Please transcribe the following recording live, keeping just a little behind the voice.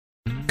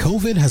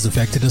COVID has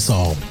affected us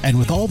all, and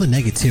with all the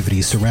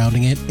negativity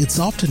surrounding it, it's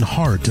often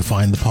hard to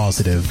find the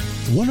positive.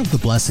 One of the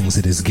blessings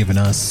it has given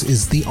us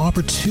is the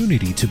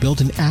opportunity to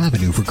build an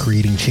avenue for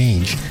creating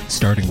change,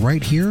 starting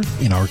right here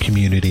in our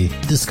community,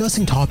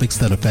 discussing topics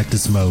that affect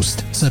us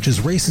most, such as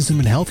racism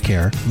in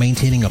healthcare,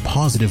 maintaining a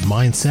positive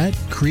mindset,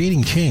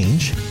 creating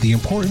change, the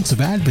importance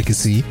of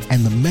advocacy,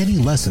 and the many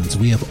lessons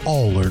we have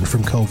all learned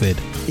from COVID.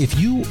 If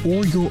you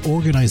or your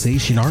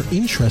organization are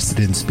interested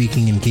in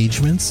speaking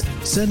engagements,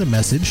 send a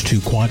message to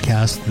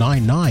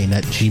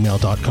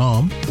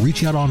quadcast99@gmail.com,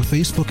 reach out on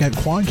Facebook at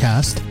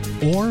Quadcast,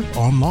 or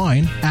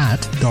online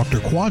at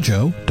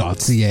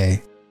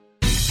drquadjo.ca.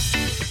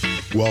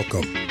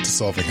 Welcome to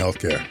Solving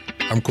Healthcare.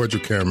 I'm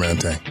Kwadwo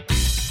Karamantang.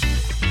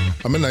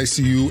 I'm an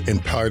ICU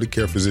and palliative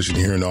care physician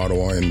here in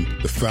Ottawa and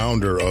the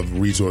founder of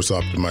Resource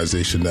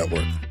Optimization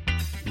Network.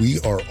 We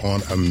are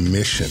on a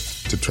mission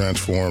to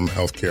transform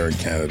healthcare in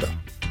Canada.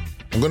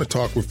 I'm going to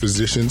talk with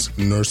physicians,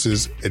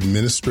 nurses,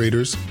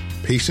 administrators,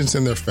 patients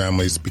and their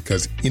families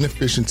because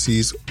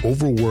inefficiencies,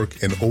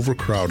 overwork, and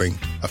overcrowding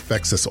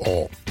affects us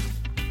all.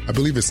 I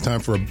believe it's time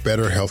for a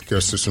better healthcare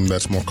system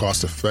that's more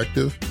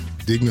cost-effective,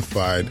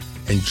 dignified,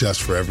 and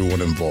just for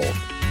everyone involved.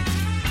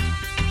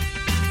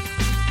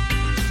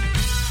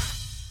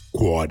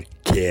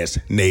 Quadcast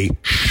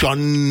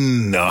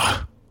Nation.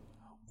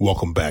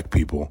 Welcome back,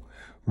 people.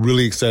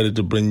 Really excited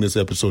to bring this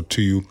episode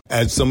to you.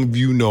 As some of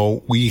you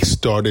know, we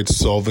started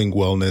Solving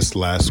Wellness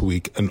last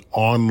week, an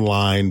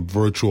online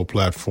virtual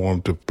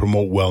platform to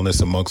promote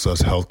wellness amongst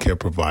us healthcare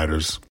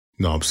providers.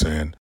 You know what I'm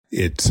saying?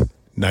 It's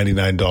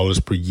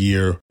 $99 per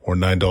year or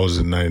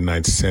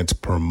 $9.99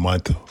 per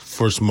month.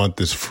 First month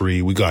is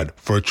free. We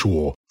got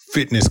virtual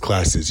fitness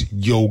classes,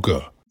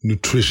 yoga,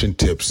 nutrition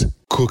tips,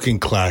 cooking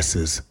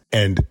classes,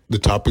 and the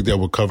topic that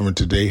we're covering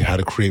today, how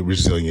to create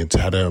resilience,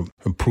 how to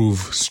improve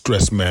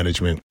stress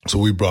management. So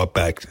we brought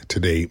back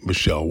today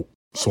Michelle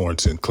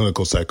Sorensen,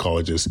 clinical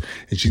psychologist,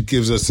 and she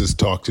gives us this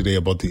talk today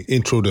about the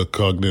intro to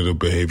cognitive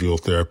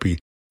behavioral therapy,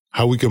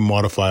 how we can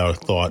modify our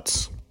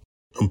thoughts,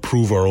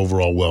 improve our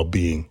overall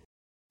well-being.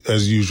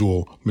 As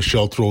usual,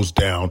 Michelle throws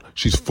down.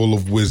 She's full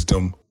of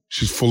wisdom.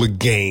 She's full of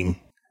game.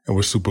 And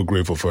we're super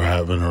grateful for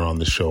having her on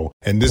the show.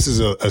 And this is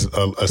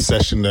a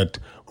session that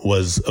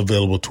was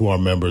available to our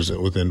members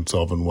within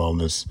Solving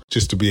Wellness,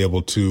 just to be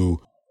able to,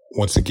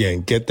 once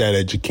again, get that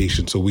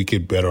education so we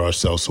could better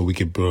ourselves, so we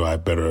could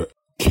provide better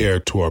care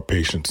to our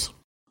patients.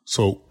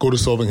 So go to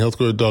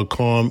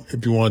solvinghealthcare.com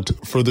if you want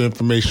further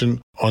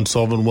information on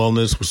Solving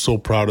Wellness. We're so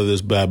proud of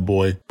this bad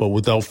boy. But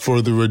without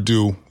further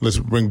ado, let's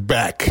bring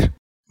back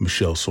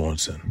Michelle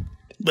Sorensen.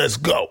 Let's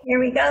go. Here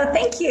we go.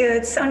 Thank you.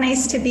 It's so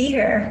nice to be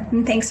here.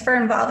 And thanks for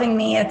involving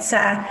me. It's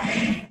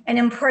an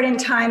important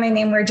time. I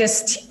mean, we're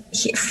just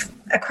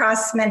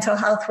across mental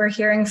health. We're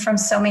hearing from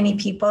so many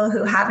people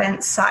who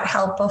haven't sought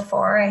help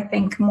before. I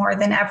think more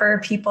than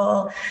ever,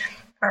 people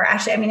are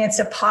actually, I mean, it's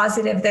a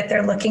positive that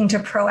they're looking to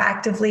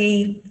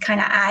proactively kind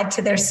of add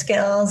to their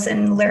skills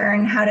and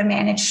learn how to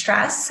manage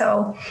stress.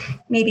 So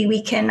maybe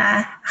we can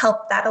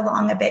help that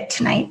along a bit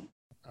tonight.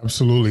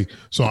 Absolutely.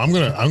 So I'm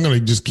gonna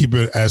just keep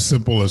it as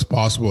simple as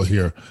possible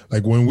here.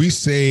 Like when we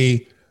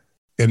say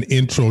an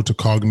intro to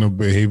cognitive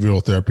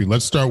behavioral therapy,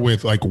 let's start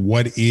with like,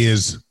 what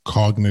is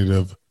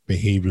cognitive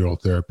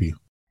behavioral therapy?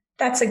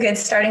 That's a good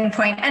starting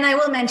point. And I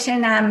will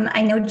mention,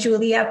 I know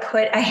Julia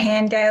put a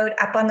handout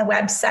up on the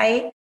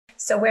website.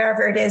 So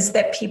wherever it is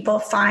that people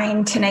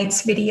find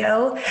tonight's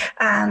video,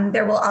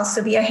 there will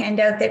also be a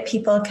handout that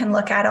people can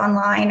look at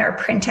online or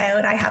print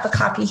out. I have a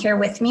copy here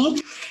with me.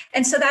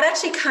 And so that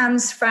actually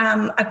comes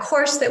from a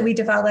course that we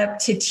developed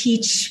to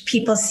teach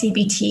people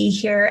CBT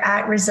here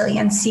at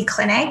Resiliency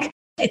Clinic.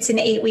 It's an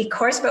 8-week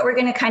course, but we're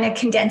going to kind of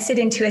condense it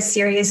into a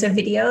series of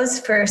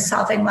videos for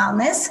Solving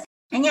Wellness.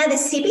 And yeah, the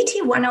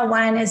CBT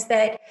 101 is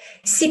that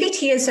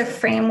CBT is a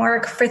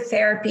framework for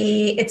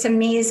therapy. It's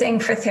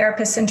amazing for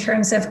therapists in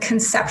terms of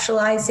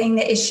conceptualizing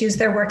the issues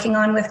they're working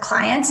on with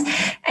clients.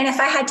 And if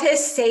I had to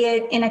say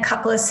it in a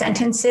couple of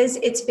sentences,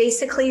 it's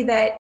basically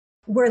that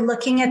we're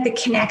looking at the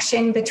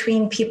connection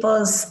between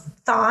people's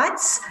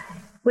thoughts,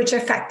 which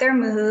affect their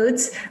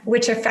moods,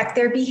 which affect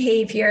their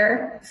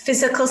behavior,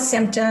 physical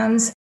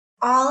symptoms,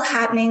 all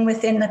happening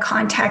within the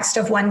context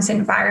of one's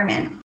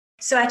environment.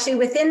 So actually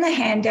within the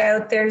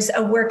handout, there's a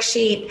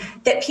worksheet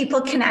that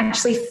people can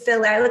actually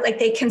fill out. Like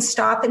they can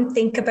stop and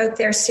think about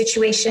their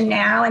situation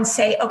now and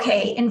say,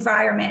 okay,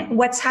 environment,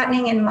 what's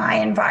happening in my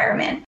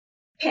environment?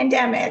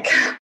 Pandemic.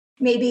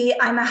 Maybe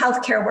I'm a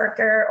healthcare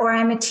worker or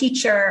I'm a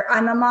teacher,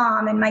 I'm a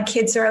mom and my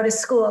kids are out of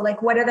school.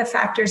 Like what are the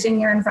factors in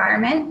your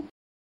environment?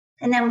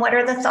 And then what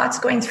are the thoughts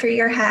going through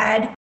your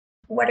head?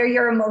 What are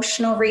your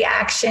emotional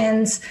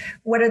reactions?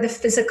 What are the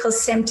physical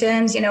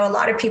symptoms? You know, a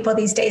lot of people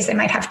these days, they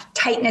might have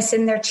tightness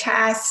in their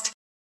chest,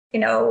 you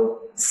know,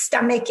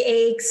 stomach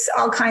aches,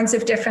 all kinds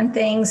of different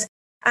things.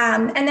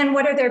 And then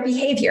what are their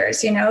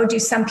behaviors? You know, do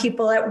some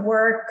people at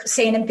work,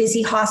 say in a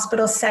busy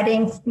hospital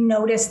setting,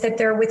 notice that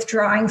they're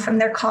withdrawing from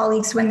their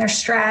colleagues when they're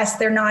stressed?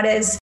 They're not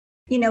as,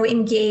 you know,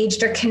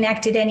 engaged or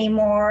connected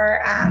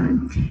anymore.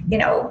 You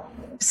know,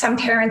 some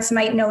parents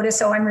might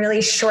notice, oh, I'm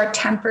really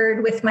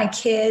short-tempered with my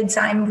kids.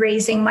 I'm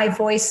raising my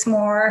voice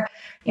more.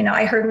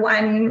 I heard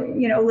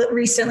one,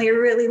 recently, a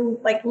really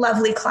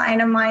lovely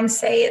client of mine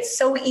say it's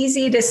so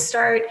easy to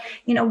start,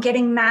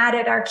 getting mad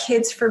at our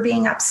kids for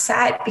being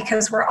upset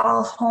because we're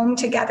all home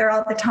together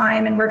all the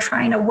time and we're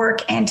trying to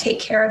work and take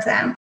care of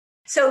them.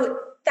 So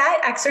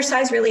that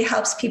exercise really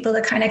helps people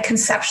to kind of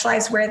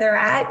conceptualize where they're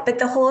at. But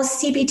the whole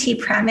CBT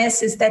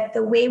premise is that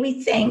the way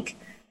we think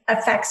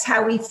affects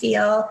how we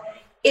feel.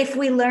 If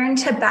we learn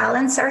to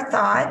balance our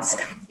thoughts,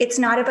 it's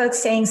not about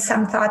saying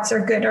some thoughts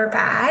are good or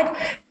bad,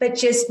 but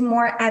just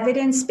more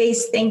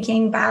evidence-based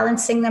thinking,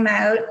 balancing them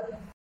out,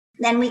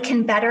 then we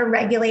can better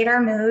regulate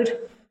our mood.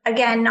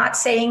 Again, not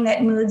saying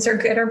that moods are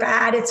good or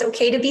bad. It's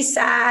okay to be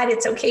sad.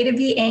 It's okay to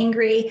be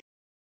angry,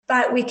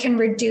 but we can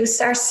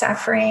reduce our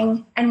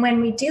suffering. And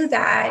when we do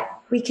that,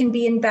 we can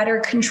be in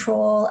better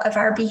control of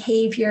our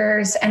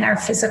behaviors and our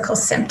physical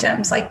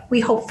symptoms.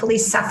 We hopefully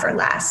suffer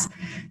less.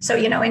 So,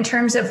 in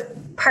terms of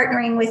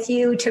partnering with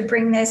you to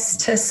bring this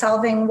to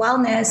solving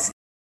wellness,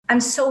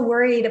 I'm so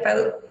worried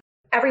about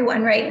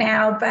everyone right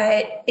now,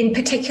 but in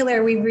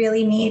particular, we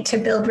really need to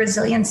build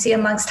resiliency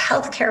amongst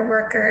healthcare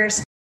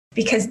workers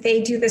because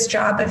they do this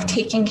job of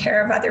taking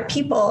care of other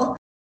people,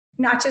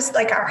 not just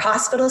our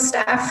hospital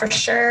staff for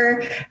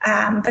sure,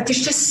 but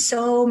there's just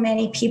so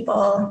many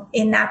people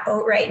in that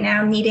boat right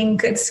now needing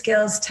good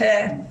skills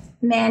to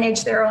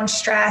manage their own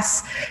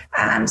stress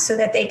so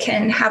that they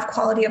can have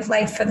quality of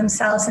life for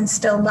themselves and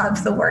still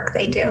love the work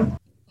they do.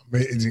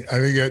 Amazing. I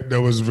think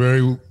that was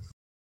very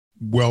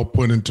well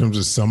put in terms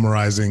of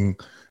summarizing,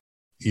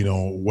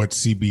 what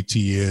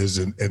CBT is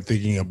and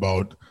thinking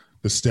about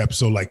the steps.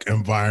 So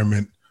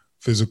environment,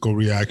 physical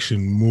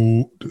reaction,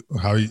 mood,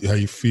 how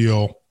you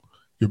feel,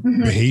 your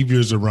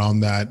behaviors around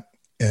that,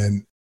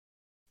 and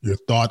your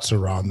thoughts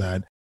around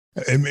that.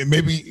 And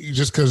maybe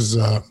just because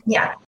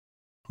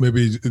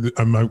maybe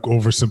I'm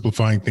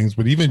oversimplifying things,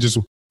 but even just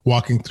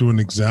walking through an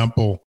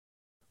example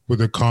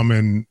with a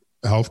common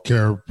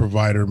healthcare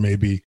provider,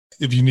 maybe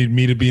if you need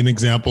me to be an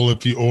example,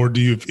 if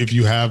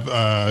you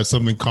have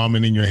something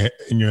common in your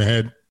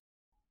head.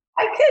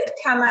 I could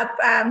come up.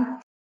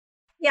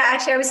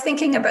 Actually, I was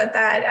thinking about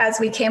that as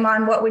we came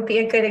on, what would be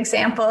a good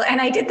example. And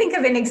I did think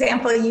of an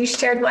example you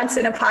shared once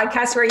in a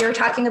podcast where you were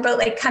talking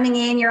about coming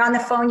in, you're on the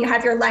phone, you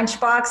have your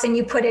lunchbox and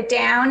you put it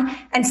down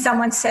and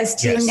someone says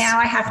to you, now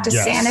I have to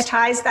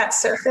sanitize that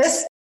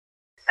surface.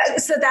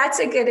 So that's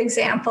a good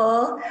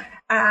example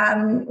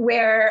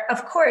where,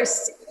 of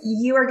course,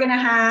 you are going to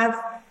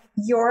have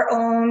your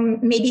own,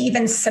 maybe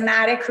even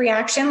somatic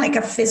reaction, like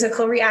a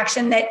physical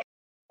reaction that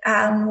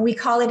we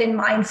call it in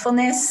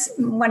mindfulness.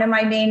 One of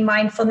my main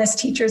mindfulness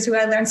teachers who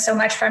I learned so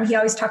much from, he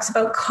always talks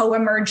about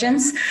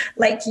co-emergence,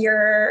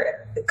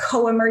 your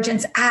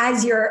co-emergence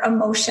as your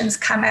emotions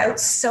come out,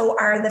 so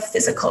are the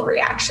physical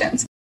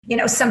reactions.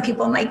 Some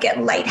people might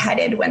get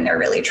lightheaded when they're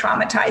really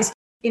traumatized.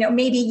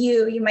 Maybe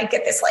you might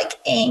get this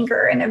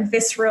anger and a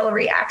visceral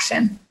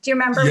reaction. Do you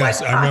remember what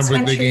thoughts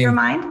went through your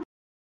mind?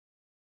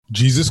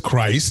 Jesus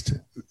Christ.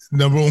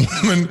 Number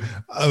one,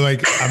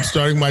 I'm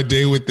starting my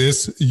day with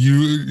this.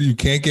 You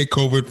can't get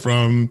COVID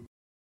from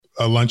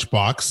a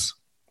lunchbox.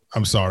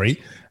 I'm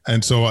sorry.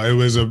 And so it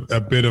was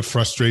a bit of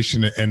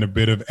frustration and a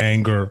bit of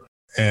anger.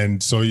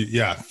 And so,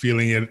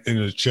 feeling it in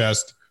the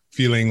chest,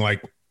 feeling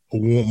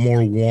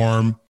more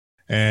warm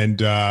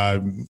and a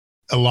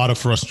lot of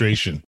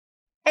frustration.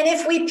 And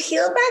if we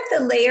peel back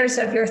the layers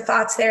of your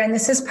thoughts there, and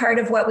this is part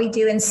of what we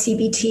do in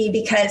CBT,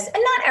 because and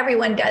not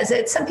everyone does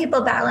it. Some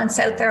people balance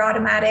out their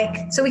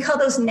automatic. So we call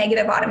those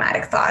negative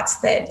automatic thoughts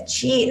that,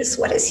 geez,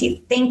 what is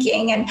he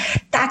thinking? And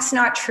that's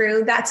not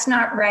true. That's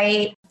not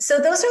right. So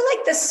those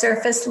are the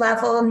surface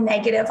level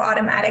negative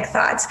automatic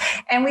thoughts.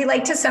 And we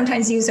like to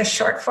sometimes use a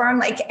short form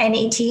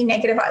NAT,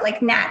 negative,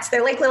 gnats.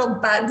 They're little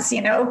bugs,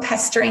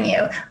 pestering you.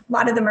 A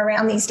lot of them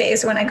around these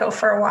days when I go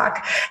for a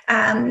walk.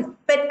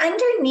 But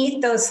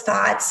underneath those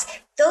thoughts,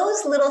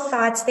 those little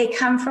thoughts, they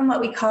come from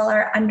what we call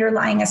our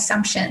underlying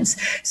assumptions.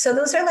 So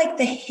those are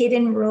the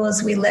hidden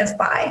rules we live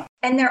by.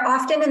 And they're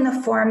often in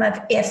the form of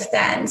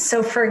if-then.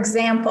 So for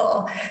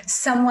example,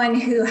 someone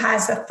who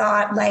has a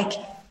thought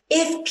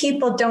if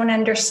people don't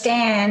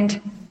understand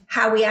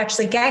how we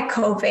actually get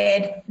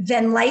COVID,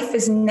 then life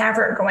is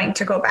never going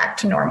to go back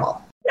to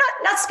normal.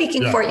 Not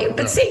speaking for you,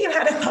 but say you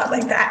had a thought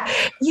like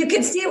that. You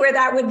could see where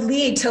that would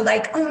lead to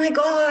oh my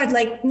God,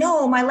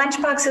 no, my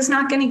lunchbox is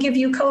not going to give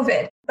you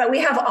COVID. But we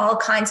have all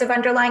kinds of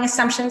underlying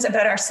assumptions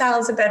about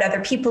ourselves, about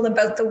other people,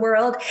 about the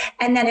world.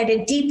 And then at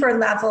a deeper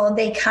level,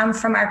 they come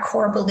from our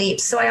core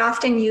beliefs. So I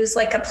often use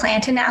a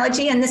plant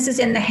analogy, and this is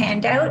in the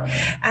handout.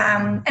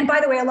 And by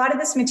the way, a lot of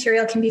this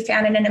material can be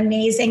found in an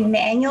amazing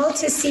manual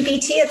to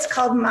CBT. It's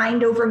called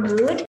Mind Over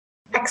Mood.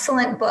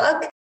 Excellent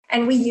book.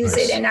 And we use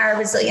Nice. it in our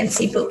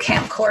resiliency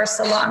bootcamp course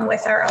along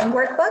with our own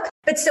workbook.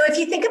 But so if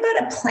you think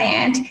about a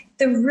plant,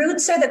 the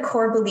roots are the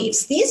core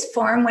beliefs. These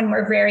form when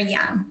we're very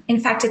young. In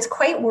fact, it's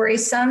quite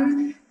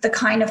worrisome, the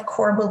kind of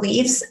core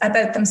beliefs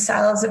about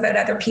themselves, about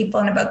other people,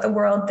 and about the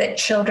world that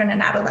children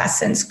and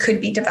adolescents could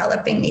be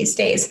developing these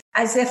days,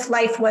 as if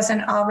life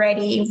wasn't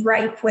already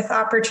ripe with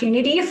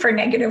opportunity for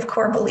negative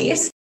core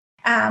beliefs.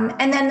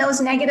 And then those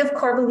negative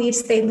core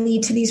beliefs, they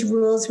lead to these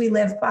rules we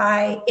live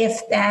by.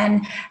 If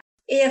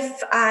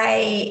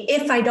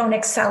I don't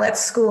excel at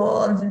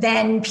school,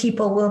 then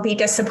people will be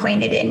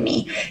disappointed in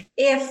me.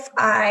 If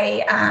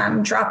I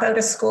drop out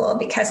of school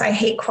because I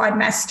hate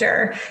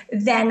quadmester,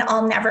 then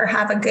I'll never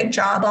have a good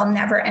job. I'll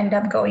never end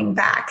up going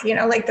back.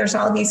 Like there's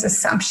all these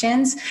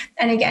assumptions.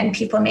 And again,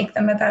 people make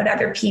them about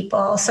other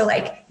people. So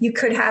like you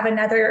could have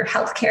another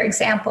healthcare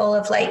example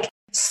of like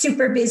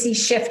super busy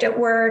shift at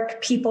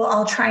work, people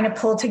all trying to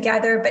pull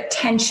together, but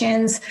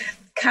tensions.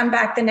 Come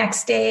back the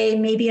next day,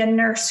 maybe a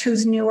nurse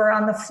who's newer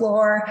on the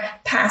floor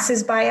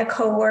passes by a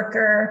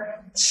coworker.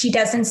 She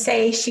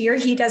or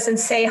he doesn't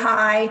say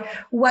hi.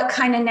 What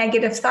kind of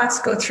negative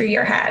thoughts go through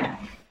your head?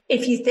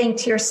 If you think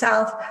to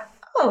yourself,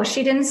 oh,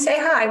 she didn't say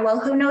hi. Well,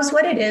 who knows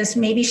what it is?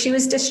 Maybe she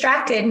was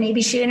distracted.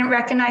 Maybe she didn't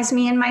recognize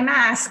me in my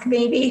mask.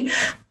 Maybe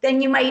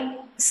then you might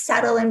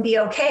settle and be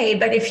okay.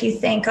 But if you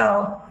think,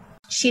 oh,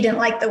 she didn't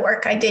like the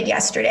work I did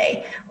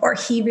yesterday, or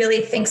he really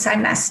thinks I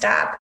messed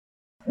up,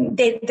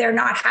 they're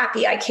not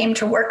happy I came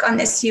to work on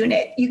this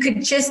unit. You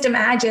could just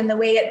imagine the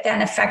way it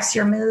then affects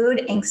your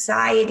mood,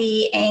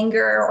 anxiety,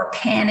 anger, or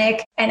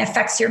panic, and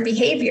affects your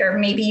behavior.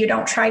 Maybe you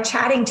don't try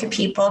chatting to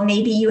people.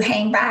 Maybe you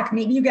hang back.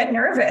 Maybe you get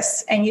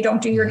nervous and you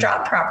don't do your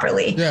job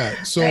properly. Yeah.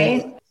 So,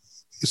 right?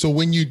 So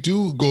when you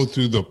do go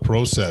through the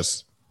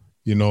process,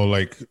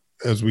 like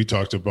as we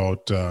talked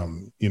about,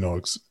 going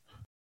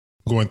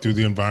through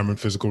the environment,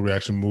 physical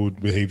reaction, mood,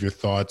 behavior,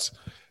 thoughts,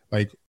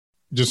 like,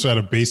 just at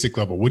a basic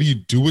level, what do you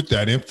do with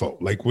that info?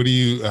 Like,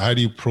 how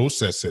do you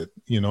process it,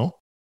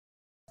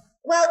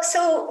 Well,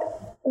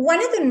 so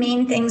one of the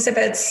main things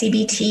about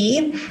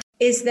CBT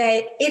is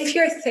that if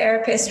your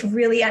therapist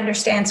really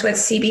understands what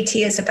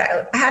CBT is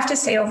about, I have to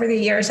say over the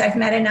years, I've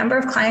met a number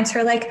of clients who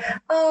are like,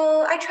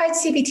 oh, I tried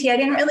CBT. I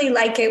didn't really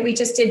like it. We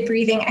just did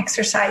breathing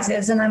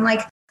exercises. And I'm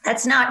like,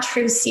 that's not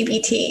true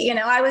CBT.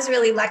 I was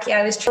really lucky.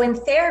 I was in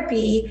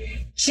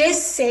therapy,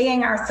 just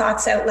saying our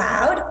thoughts out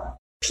loud.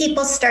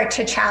 People start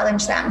to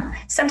challenge them.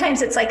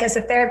 Sometimes it's like as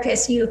a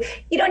therapist, you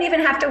don't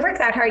even have to work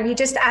that hard. You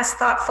just ask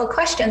thoughtful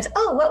questions.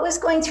 Oh, what was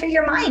going through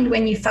your mind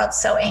when you felt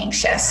so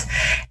anxious?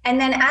 And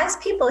then as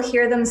people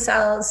hear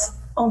themselves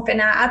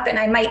open up, and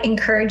I might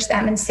encourage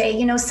them and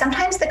say,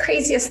 sometimes the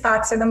craziest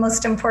thoughts are the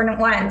most important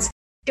ones.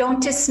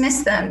 Don't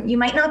dismiss them. You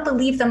might not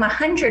believe them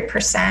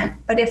 100%,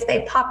 but if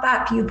they pop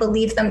up, you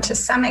believe them to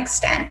some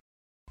extent.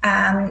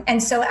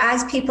 And so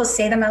as people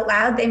say them out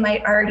loud, they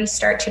might already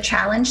start to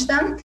challenge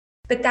them.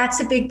 But that's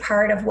a big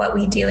part of what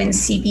we do in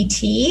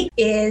CBT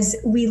is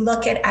we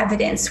look at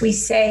evidence. We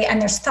say, and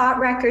there's thought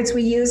records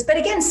we use, but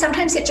again,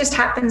 sometimes it just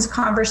happens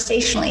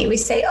conversationally. We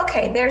say,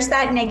 okay, there's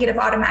that negative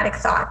automatic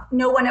thought.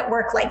 No one at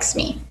work likes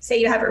me. Say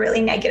you have a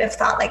really negative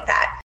thought like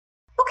that.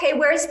 Okay,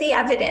 where's the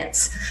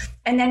evidence?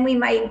 And then we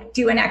might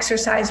do an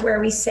exercise where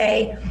we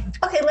say,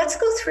 okay, let's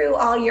go through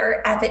all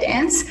your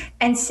evidence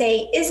and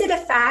say, is it a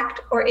fact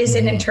or is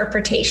it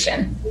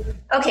interpretation?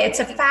 Okay, it's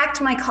a fact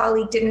my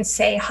colleague didn't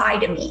say hi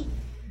to me,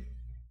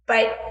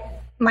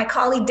 but my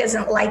colleague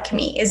doesn't like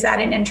me. Is that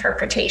an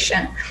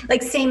interpretation?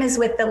 Like same as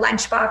with the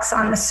lunchbox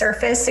on the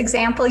surface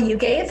example you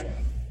gave.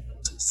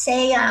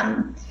 Say,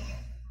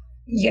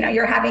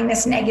 you're having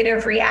this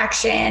negative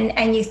reaction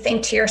and you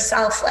think to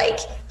yourself, like,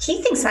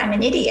 he thinks I'm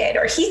an idiot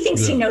or he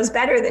thinks he knows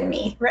better than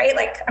me, right?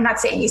 Like, I'm not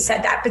saying you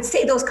said that, but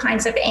say those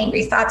kinds of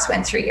angry thoughts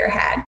went through your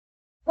head.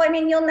 Well,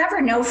 you'll never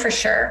know for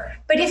sure.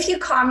 But if you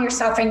calm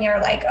yourself and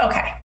you're like,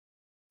 okay,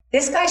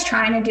 this guy's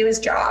trying to do his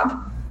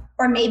job.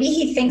 Or maybe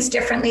he thinks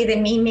differently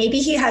than me. Maybe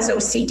he has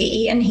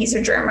OCD and he's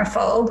a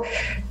germaphobe.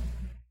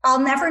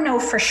 I'll never know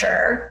for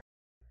sure.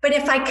 But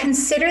if I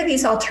consider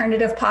these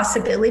alternative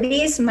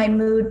possibilities, my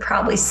mood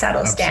probably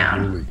settles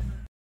down.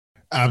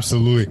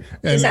 Absolutely.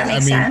 And does that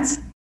make sense?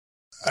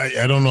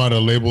 I don't know how to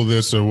label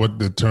this or what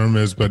the term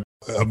is, but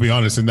I'll be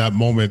honest, in that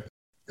moment,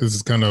 this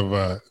is kind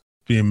of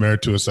being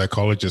married to a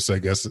psychologist, I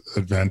guess,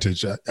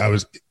 advantage. I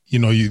was,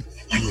 yeah.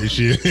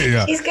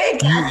 He's good,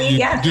 Kathy,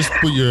 yeah. Just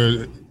put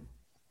your...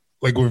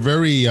 Like we're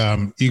very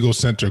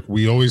egocentric.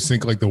 We always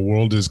think like the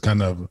world is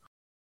kind of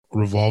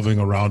revolving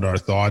around our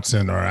thoughts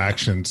and our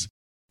actions.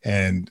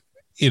 And,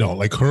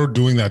 like her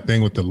doing that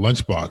thing with the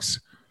lunchbox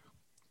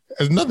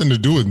has nothing to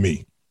do with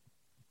me.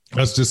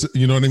 That's just,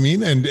 you know what I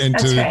mean?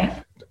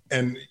 Right.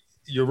 And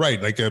you're right.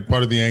 Like a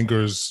part of the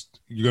anger is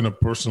you're going to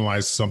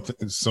personalize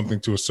something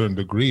to a certain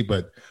degree.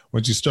 But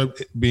once you start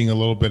being a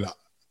little bit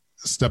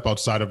step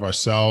outside of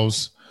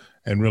ourselves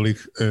and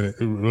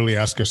really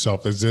ask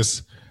yourself, is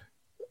this,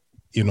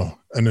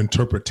 an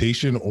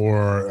interpretation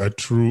or a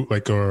true,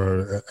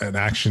 or an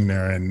action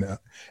there.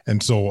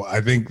 And so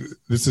I think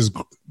this is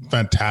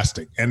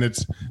fantastic. And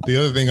it's the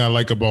other thing I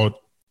like about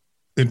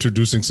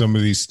introducing some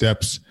of these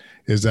steps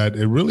is that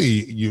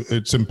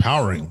it's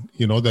empowering,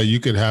 that you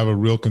could have a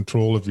real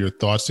control of your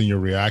thoughts and your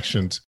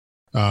reactions,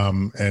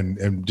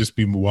 and just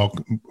be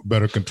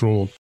better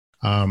controlled.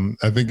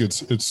 I think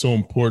it's so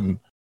important.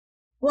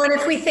 Well, and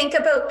if we think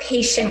about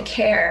patient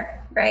care,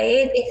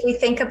 right? If we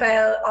think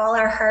about all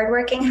our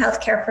hardworking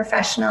healthcare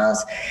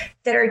professionals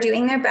that are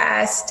doing their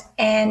best,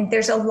 and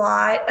there's a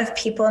lot of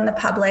people in the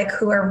public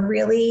who are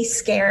really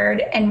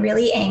scared and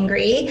really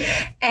angry,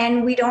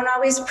 and we don't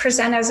always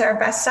present as our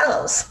best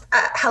selves,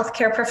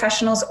 healthcare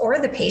professionals or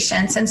the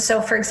patients. And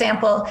so, for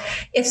example,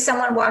 if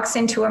someone walks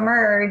into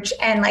Emerge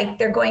and like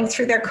they're going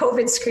through their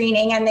COVID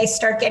screening and they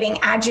start getting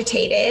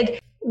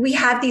agitated, we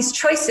have these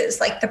choices,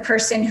 like the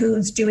person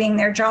who's doing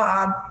their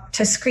job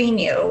to screen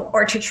you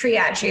or to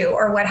triage you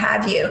or what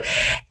have you.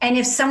 And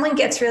if someone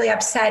gets really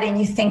upset and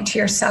you think to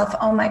yourself,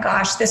 oh my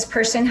gosh, this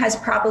person has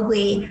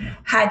probably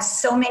had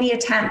so many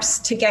attempts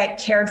to get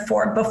cared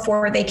for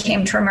before they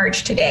came to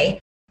Emerge today.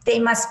 They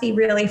must be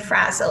really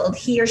frazzled.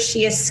 He or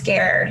she is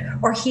scared,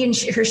 or he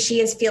or she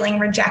is feeling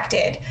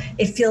rejected.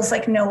 It feels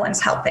like no one's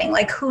helping.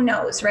 Like, who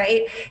knows,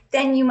 right?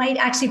 Then you might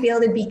actually be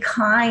able to be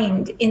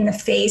kind in the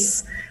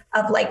face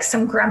of like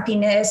some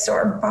grumpiness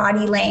or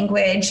body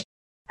language.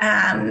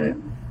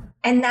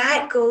 And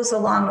that goes a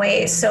long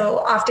way. So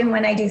often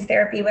when I do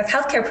therapy with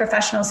healthcare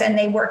professionals and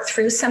they work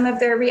through some of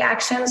their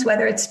reactions,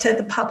 whether it's to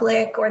the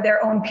public or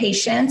their own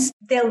patients,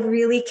 they'll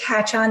really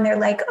catch on. They're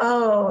like,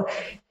 oh,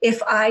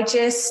 if I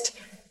just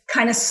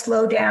kind of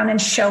slow down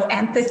and show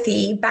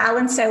empathy,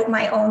 balance out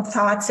my own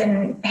thoughts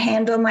and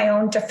handle my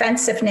own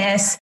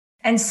defensiveness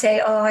and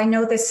say, oh, I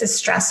know this is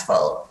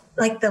stressful.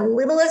 Like the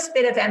littlest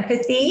bit of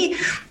empathy.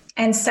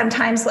 And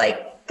sometimes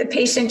like the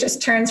patient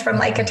just turns from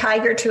like a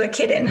tiger to a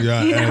kitten.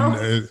 Yeah.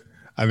 And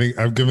I think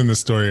I've given this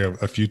story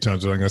a few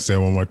times, but I'm going to say it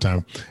one more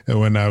time. And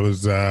when I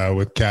was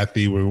with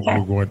Kathy, we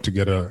were going to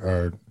get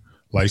our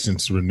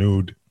license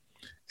renewed.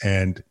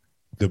 And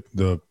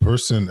the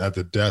person at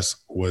the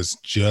desk was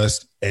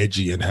just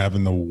edgy and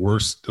having the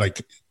worst,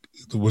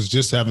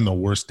 having the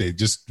worst day,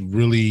 just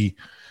really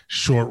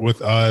short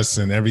with us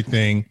and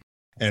everything.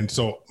 And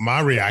so my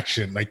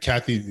reaction, like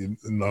Kathy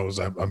knows,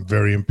 I'm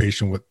very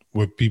impatient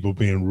with people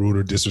being rude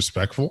or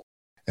disrespectful.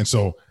 And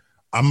so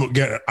I'm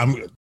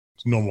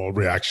normal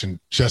reaction,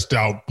 chest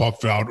out,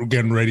 puff out,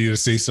 getting ready to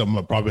say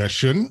something I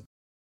shouldn't.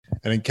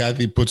 And then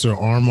Kathy puts her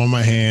arm on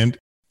my hand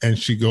and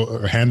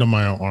her hand on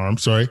my arm,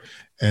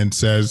 and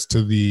says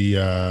to the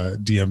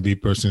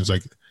DMV person, it's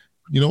like,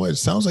 you know what? It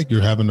sounds like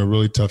you're having a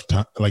really tough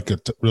time,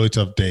 really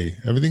tough day.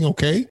 Everything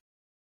okay?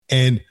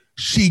 And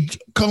she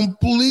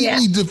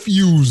completely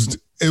diffused.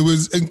 It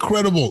was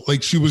incredible.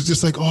 Like she was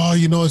just like, oh,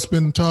 it's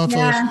been tough.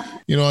 Yeah.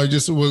 I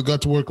just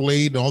got to work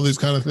late and all these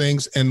kind of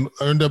things, and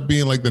ended up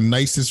being like the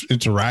nicest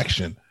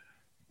interaction.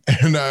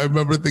 And I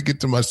remember thinking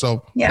to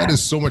myself, that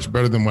is so much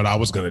better than what I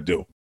was going to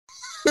do.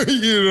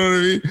 You know what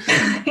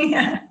I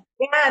mean?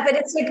 Yeah, but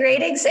it's a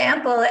great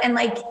example. And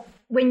like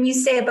when you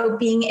say about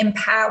being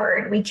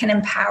empowered, we can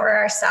empower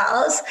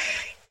ourselves.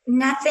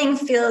 Nothing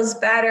feels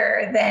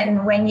better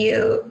than when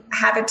you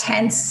have a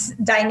tense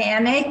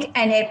dynamic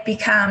and it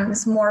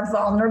becomes more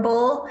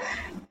vulnerable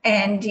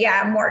and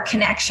more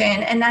connection.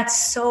 And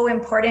that's so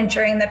important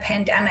during the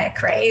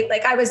pandemic, right?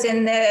 Like I was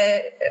in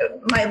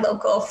my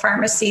local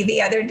pharmacy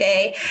the other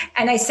day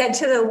and I said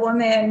to the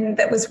woman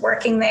that was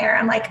working there,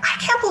 I'm like, I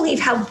can't believe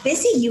how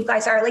busy you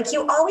guys are. Like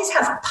you always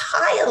have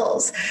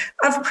piles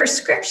of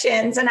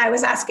prescriptions. And I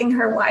was asking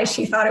her why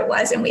she thought it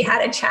was. And we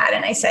had a chat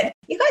and I said,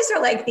 you guys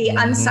are like the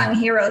unsung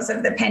heroes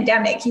of the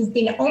pandemic. You've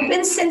been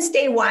open since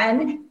day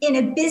one in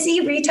a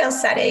busy retail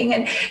setting.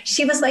 And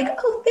she was like,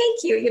 oh,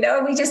 thank you.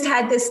 We just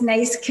had this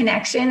nice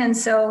connection. And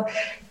so,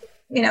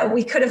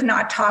 we could have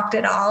not talked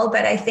at all.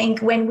 But I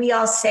think when we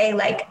all say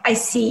like, I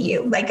see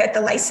you, like at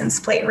the license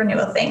plate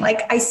renewal thing,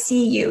 like, I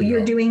see you,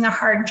 you're doing a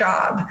hard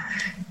job.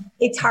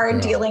 It's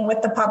hard dealing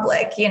with the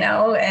public,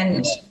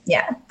 and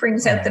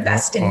brings out the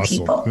best in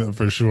people. Yeah,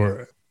 for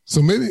sure.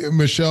 So maybe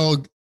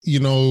Michelle,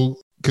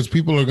 because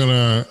people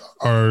are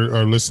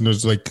our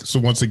listeners, so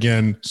once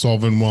again,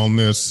 Solving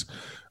Wellness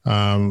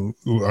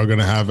are going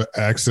to have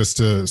access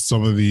to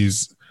some of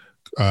these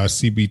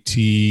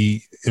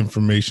CBT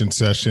information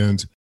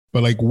sessions.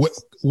 But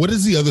what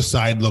does the other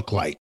side look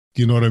like?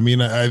 You know what I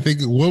mean? I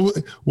think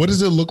what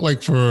does it look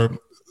like for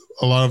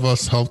a lot of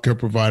us healthcare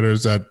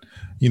providers that,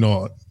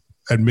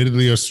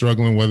 admittedly are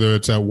struggling, whether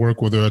it's at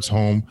work, whether it's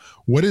home?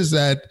 What is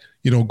that,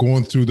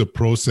 going through the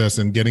process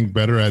and getting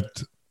better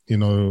at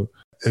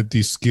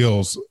these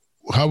skills?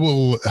 How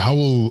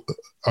will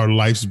our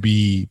lives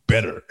be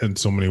better in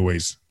so many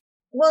ways?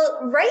 Well,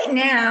 right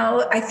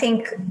now, I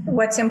think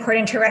what's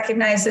important to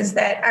recognize is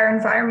that our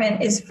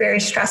environment is very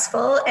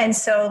stressful. And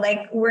so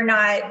we're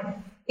not,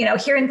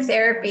 here in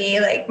therapy,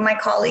 like my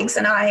colleagues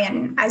and I,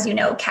 and as you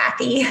know,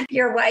 Kathy,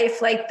 your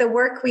wife, like the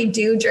work we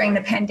do during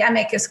the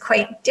pandemic is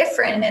quite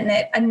different in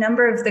that a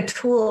number of the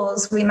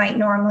tools we might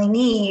normally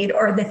need,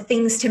 or the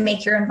things to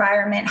make your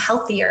environment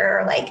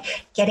healthier, like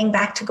getting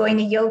back to going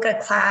to yoga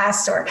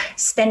class or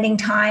spending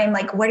time,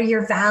 like what are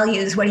your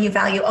values? What do you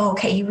value? Oh,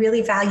 okay, you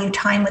really value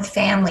time with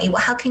family.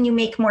 Well, how can you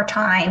make more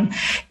time,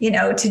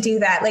 to do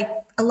that? Like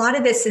a lot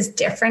of this is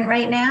different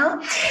right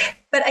now.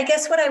 But I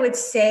guess what I would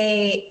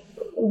say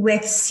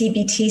with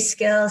CBT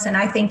skills, and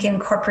I think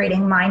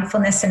incorporating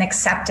mindfulness and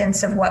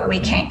acceptance of what we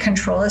can't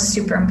control is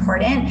super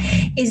important,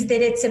 is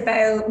that it's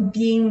about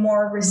being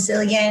more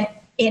resilient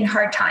in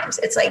hard times.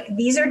 It's like,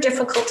 these are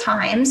difficult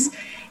times,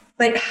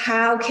 but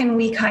how can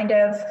we kind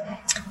of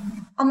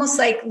almost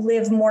like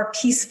live more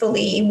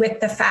peacefully with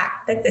the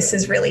fact that this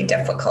is really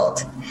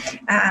difficult?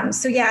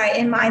 So yeah,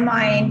 in my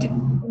mind,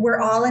 we're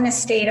all in a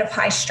state of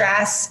high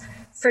stress.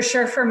 For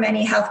sure, for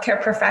many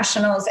healthcare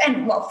professionals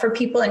and for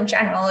people in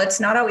general, it's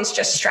not always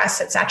just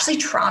stress, it's actually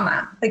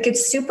trauma. Like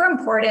it's super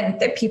important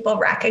that people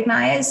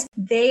recognize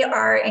they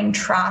are in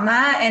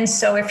trauma. And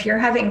so if you're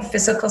having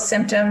physical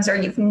symptoms or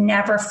you've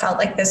never felt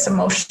like this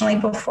emotionally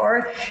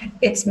before,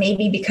 it's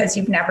maybe because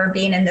you've never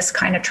been in this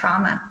kind of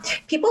trauma.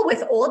 People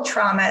with old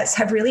traumas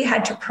have really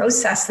had to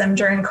process them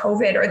during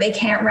COVID, or they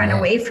can't run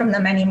away from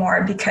them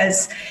anymore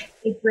because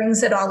it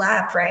brings it all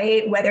up,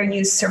 right? Whether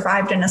you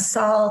survived an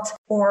assault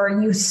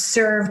or you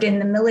served in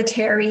the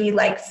military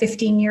like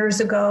 15 years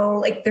ago,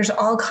 like there's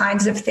all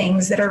kinds of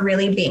things that are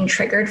really being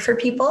triggered for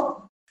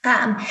people.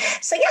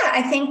 So yeah,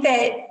 I think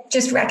that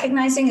just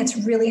recognizing it's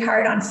really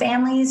hard on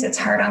families, it's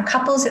hard on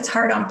couples, it's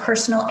hard on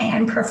personal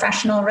and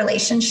professional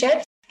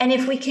relationships. And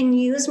if we can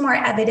use more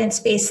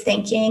evidence-based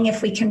thinking,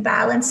 if we can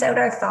balance out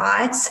our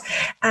thoughts,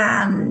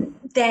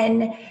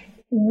 then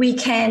we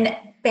can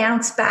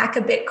bounce back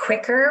a bit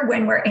quicker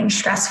when we're in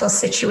stressful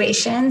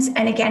situations.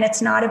 And again,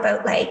 it's not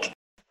about like,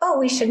 oh,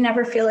 we should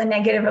never feel a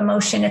negative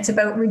emotion. It's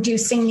about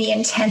reducing the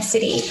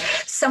intensity.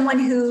 Someone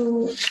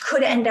who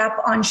could end up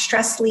on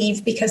stress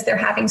leave because they're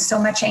having so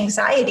much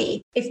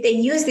anxiety, if they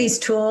use these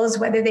tools,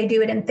 whether they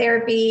do it in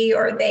therapy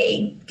or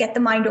they get the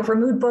Mind Over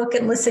Mood book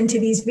and listen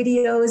to these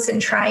videos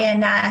and try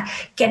and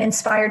get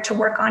inspired to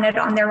work on it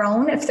on their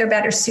own, if they're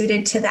better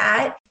suited to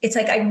that, it's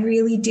like, I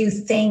really do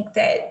think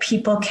that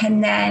people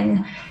can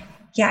then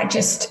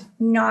just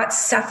not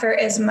suffer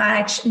as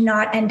much,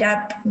 not end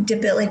up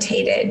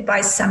debilitated by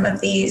some of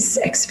these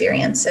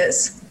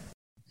experiences.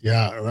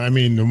 Yeah, I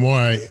mean, the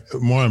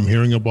more I'm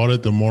hearing about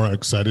it, the more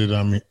excited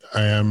I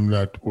am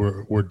that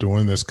we're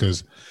doing this,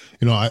 because,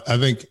 I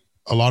think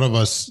a lot of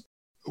us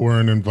were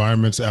in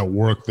environments at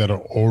work that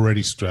are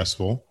already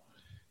stressful.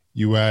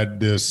 You add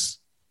this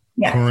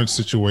current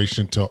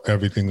situation to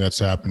everything that's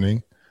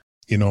happening.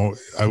 In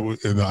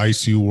the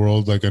ICU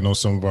world, like I know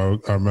some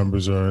of our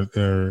members are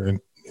in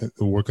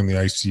work in the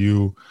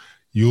ICU,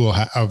 you will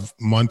have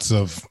months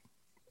of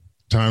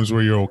times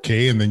where you're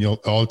okay, and then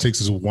all it takes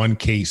is one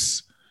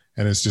case,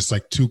 and it's just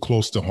like too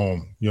close to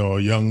home. A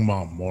young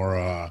mom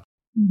or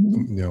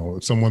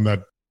someone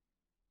that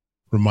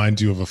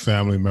reminds you of a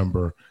family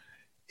member,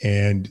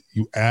 and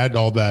you add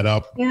all that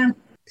up,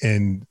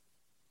 and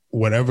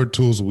whatever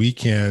tools we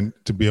can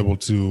to be able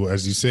to,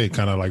 as you say,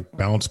 kind of like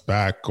bounce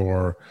back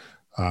or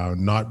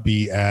not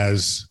be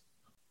as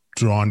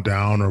drawn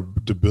down or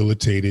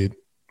debilitated,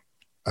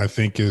 I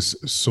think is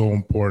so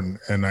important.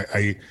 And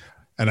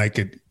I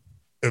could,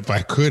 if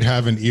I could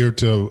have an ear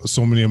to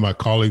so many of my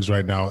colleagues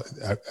right now,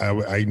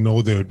 I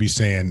know they would be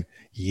saying,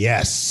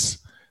 yes,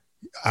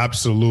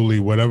 absolutely.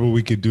 Whatever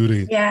we could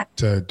do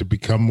to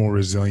become more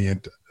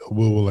resilient,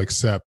 we will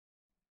accept.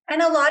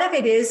 And a lot of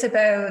it is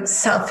about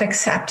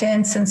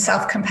self-acceptance and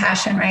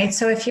self-compassion, right?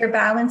 So if you're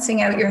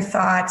balancing out your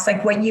thoughts,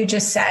 like what you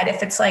just said,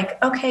 if it's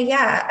like, okay,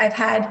 yeah, I've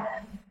had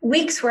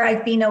weeks where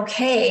I've been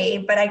okay,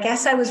 but I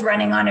guess I was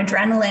running on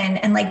adrenaline,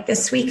 and like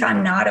this week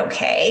I'm not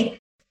okay.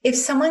 If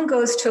someone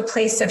goes to a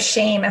place of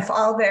shame, if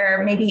all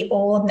their maybe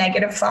old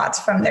negative thoughts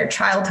from their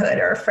childhood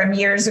or from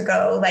years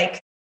ago,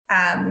 like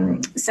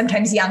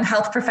sometimes young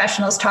health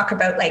professionals talk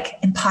about like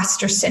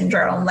imposter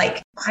syndrome,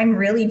 like I'm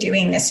really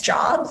doing this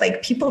job,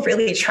 like people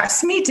really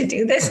trust me to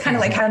do this, kind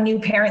of like how new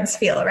parents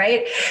feel,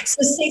 right?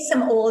 So say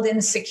some old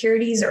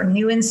insecurities or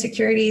new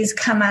insecurities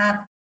come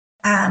up.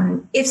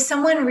 If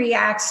someone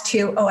reacts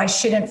to, oh, I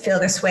shouldn't feel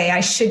this way, I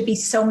should be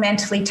so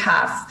mentally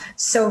tough,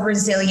 so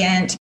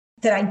resilient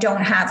that I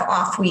don't have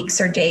off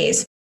weeks or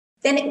days,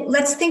 then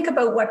let's think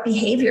about what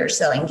behaviors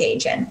they'll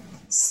engage in.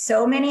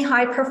 So many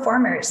high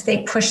performers,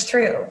 they push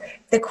through.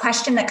 The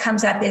question that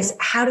comes up is,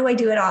 how do I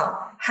do it all?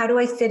 How do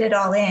I fit it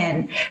all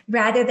in?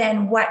 Rather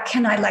than what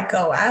can I let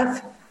go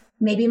of?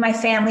 Maybe my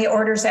family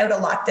orders out a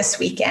lot this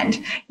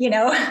weekend,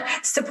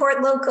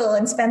 support local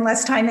and spend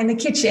less time in the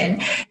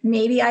kitchen.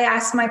 Maybe I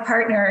ask my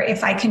partner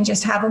if I can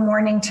just have a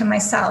morning to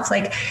myself.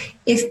 Like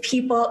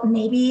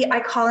maybe I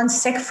call in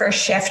sick for a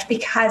shift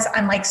because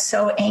I'm like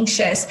so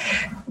anxious,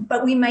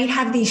 but we might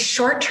have these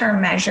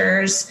short-term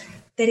measures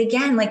that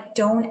again, like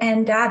don't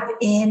end up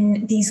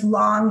in these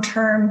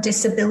long-term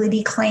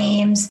disability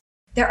claims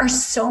There are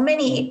so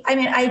many. I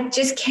mean, I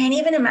just can't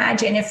even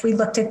imagine if we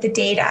looked at the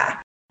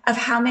data of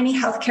how many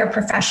healthcare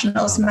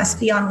professionals must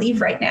be on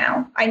leave right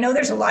now. I know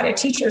there's a lot of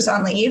teachers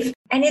on leave,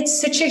 and it's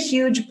such a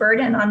huge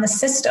burden on the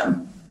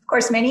system. Of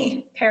course,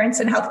 many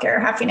parents in healthcare are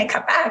having to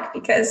cut back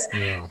because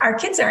our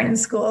kids aren't in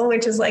school,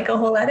 which is like a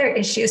whole other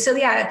issue. So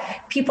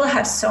yeah, people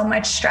have so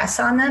much stress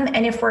on them.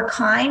 And if we're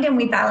kind and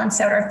we balance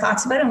out our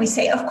thoughts about it and we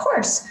say, of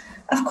course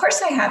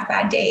I have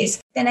bad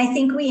days, then I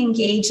think we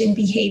engage in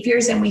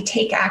behaviors and we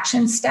take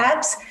action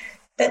steps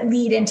that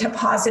lead into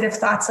positive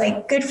thoughts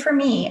like, good for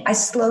me. I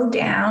slowed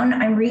down.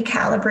 I'm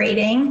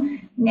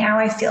recalibrating. Now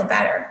I feel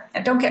better.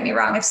 Now, don't get me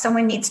wrong. If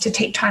someone needs to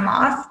take time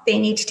off, they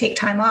need to take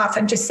time off.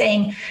 I'm just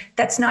saying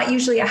that's not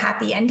usually a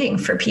happy ending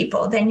for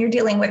people. Then you're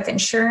dealing with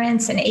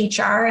insurance and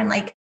HR. And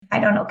like, I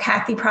don't know,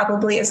 Kathy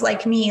probably is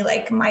like me,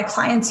 like my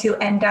clients who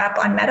end up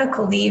on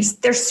medical leaves,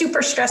 they're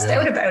super stressed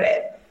out about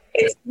it.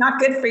 It's not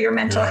good for your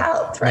mental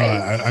health,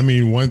 right? No, I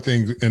mean, one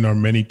thing in our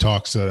many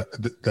talks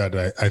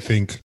that I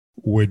think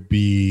would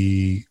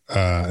be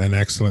an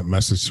excellent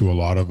message to a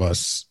lot of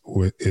us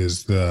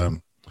is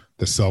the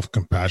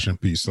self-compassion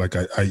piece. Like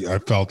I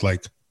felt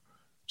like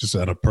just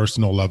at a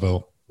personal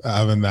level,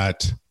 having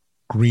that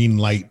green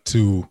light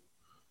to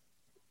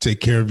take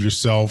care of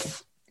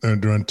yourself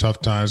during tough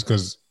times.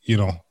 Cause you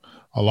know,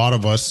 a lot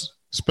of us,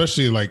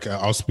 especially like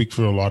I'll speak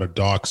for a lot of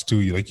docs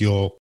too. Like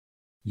you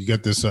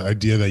get this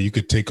idea that you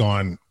could take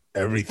on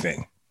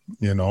everything,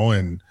 you know,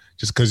 and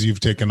just cause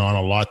you've taken on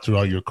a lot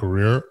throughout your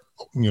career,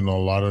 you know,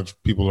 a lot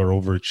of people are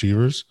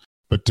overachievers,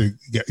 but to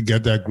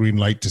get that green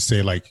light to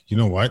say like, you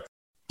know what,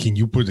 can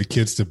you put the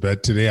kids to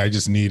bed today? I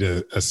just need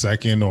a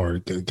second, or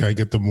can I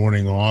get the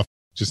morning off?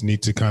 Just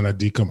need to kind of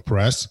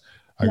decompress.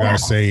 I gotta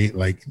say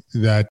like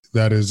that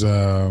is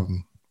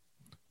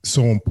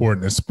so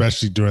important,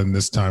 especially during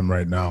this time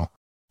right now.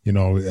 You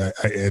know,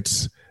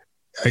 it's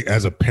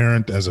as a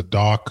parent, as a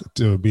doc,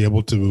 to be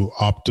able to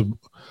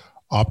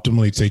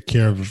optimally take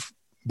care of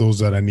those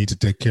that I need to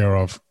take care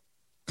of.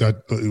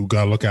 We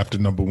got to look after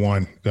number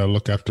one. Got to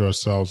look after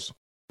ourselves.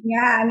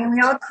 Yeah, I mean,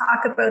 we all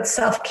talk about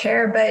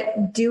self-care,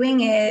 but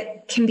doing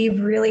it can be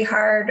really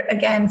hard,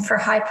 again, for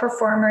high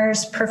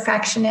performers,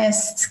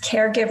 perfectionists,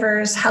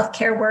 caregivers,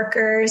 healthcare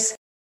workers,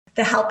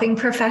 the helping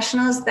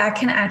professionals. That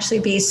can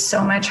actually be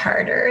so much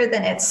harder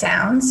than it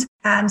sounds.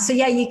 So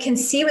yeah, you can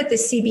see with the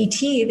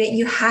CBT that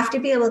you have to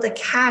be able to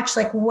catch,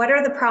 like, what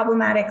are the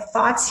problematic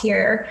thoughts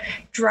here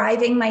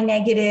driving my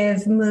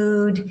negative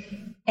mood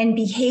and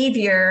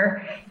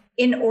behavior,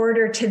 in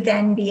order to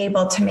then be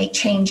able to make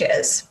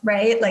changes,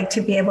 right? Like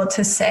to be able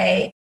to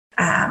say,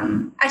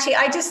 actually,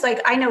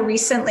 I know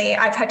recently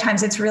I've had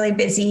times it's really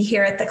busy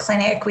here at the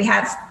clinic. We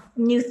have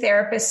new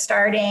therapists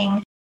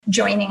starting,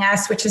 joining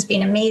us, which has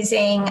been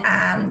amazing.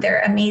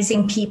 They're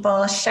amazing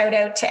people. Shout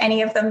out to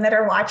any of them that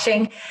are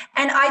watching.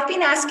 And I've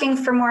been asking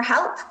for more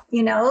help,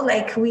 you know,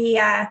 like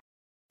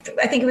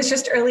I think it was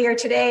just earlier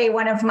today,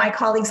 one of my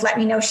colleagues let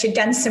me know she'd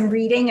done some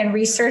reading and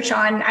research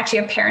on actually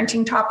a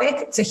parenting topic.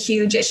 It's a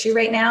huge issue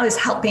right now, is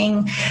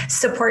helping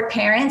support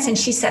parents. And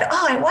she said,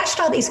 I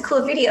watched all these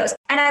cool videos.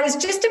 And I was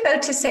just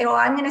about to say,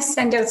 I'm going to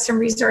send out some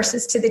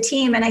resources to the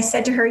team. And I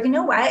said to her, you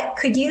know what,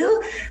 could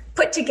you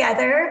put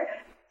together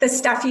the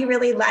stuff you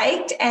really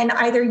liked, and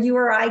either you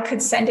or I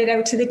could send it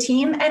out to the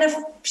team? And if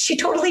she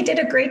totally did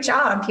a great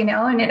job, you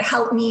know, and it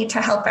helped me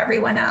to help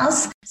everyone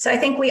else. So I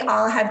think we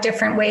all have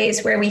different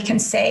ways where we can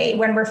say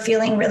when we're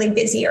feeling really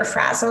busy or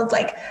frazzled,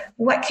 like,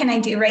 what can I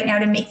do right now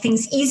to make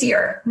things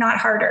easier, not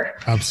harder?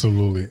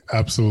 Absolutely.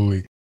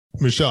 Absolutely.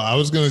 Michelle, I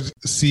was going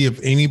to see if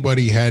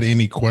anybody had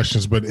any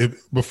questions, but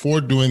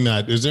before doing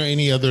that, is there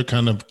any other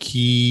kind of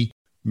key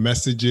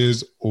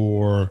messages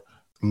or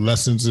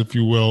lessons, if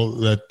you will,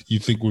 that you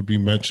think would be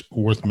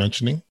worth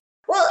mentioning?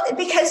 Well,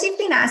 because you've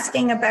been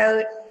asking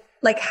about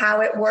like how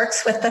it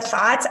works with the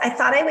thoughts, I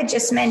thought I would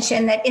just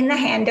mention that in the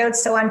handout.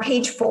 So on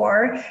page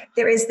 4,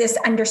 there is this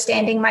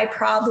understanding my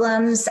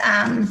problems,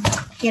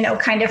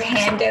 kind of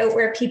handout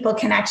where people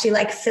can actually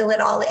like fill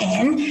it all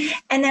in.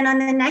 And then on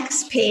the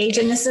next page,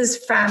 and this is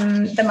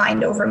from the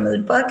Mind Over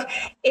Mood book,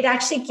 it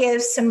actually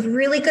gives some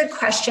really good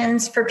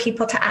questions for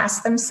people to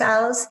ask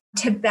themselves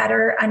to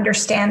better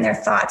understand their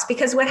thoughts.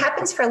 Because what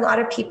happens for a lot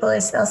of people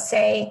is they'll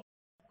say,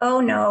 oh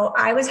no,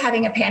 I was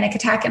having a panic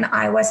attack and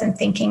I wasn't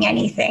thinking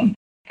anything.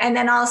 And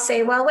then I'll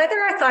say, well, whether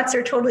our thoughts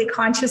are totally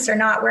conscious or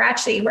not, we're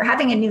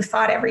having a new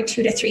thought every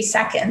 2 to 3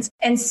 seconds.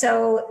 And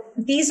so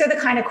these are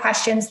the kind of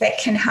questions that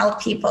can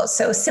help people.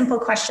 So simple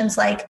questions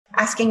like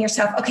asking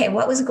yourself, okay,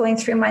 what was going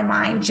through my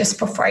mind just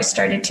before I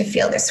started to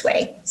feel this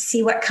way?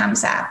 See what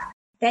comes up.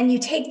 Then you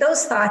take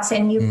those thoughts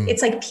and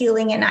it's like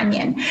peeling an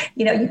onion.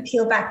 You know, you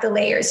peel back the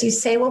layers. You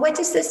say, well, what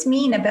does this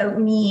mean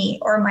about me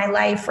or my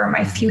life or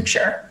my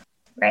future?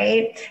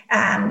 Right?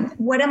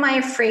 What am I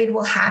afraid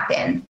will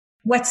happen?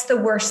 What's the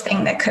worst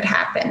thing that could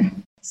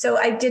happen? So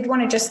I did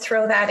want to just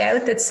throw that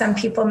out, that some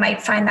people might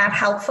find that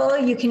helpful.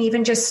 You can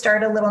even just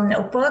start a little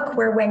notebook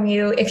where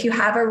if you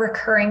have a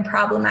recurring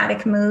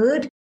problematic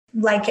mood,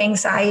 like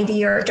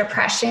anxiety or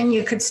depression,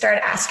 you could start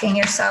asking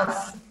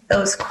yourself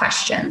those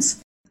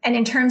questions. And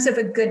in terms of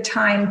a good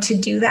time to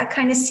do that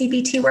kind of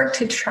CBT work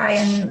to try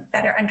and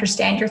better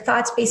understand your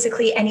thoughts,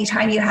 basically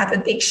anytime you have a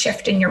big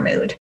shift in your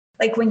mood,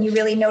 like when you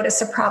really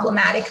notice a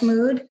problematic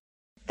mood,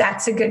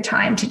 that's a good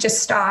time to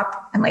just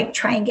stop and like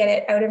try and get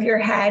it out of your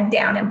head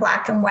down in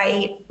black and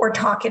white, or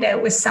talk it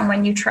out with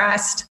someone you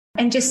trust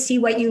and just see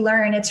what you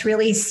learn. It's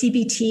really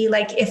CBT.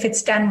 Like if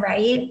it's done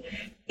right,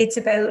 it's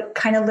about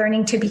kind of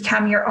learning to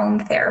become your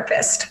own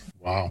therapist.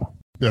 Wow.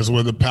 That's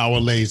where the power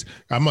lays.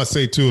 I must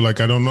say too, like,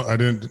 I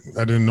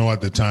didn't know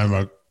at the time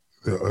it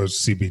was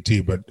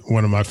CBT, but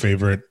one of my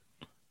favorite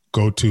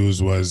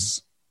go-tos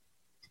was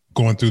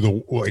going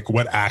through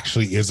what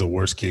actually is a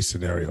worst case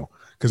scenario.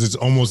 Because it's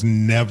almost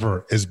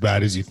never as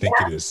bad as you think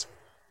it is.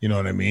 You know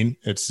what I mean?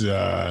 It's,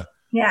 and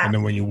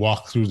then when you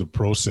walk through the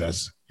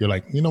process, you're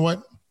like, you know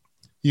what?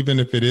 Even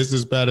if it is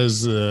as bad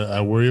as I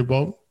worry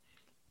about,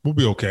 we'll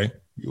be okay.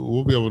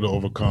 We'll be able to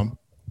overcome.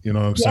 You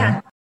know what I'm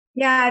saying?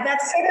 Yeah,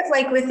 that's sort of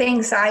like with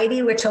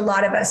anxiety, which a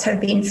lot of us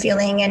have been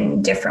feeling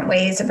in different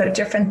ways about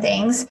different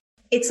things.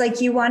 It's like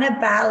you want to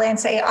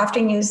balance. I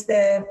often use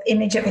the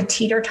image of a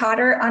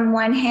teeter-totter. On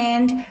one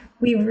hand,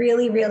 we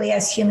really, really,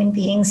 as human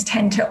beings,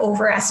 tend to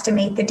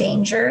overestimate the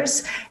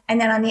dangers. And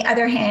then on the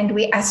other hand,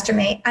 we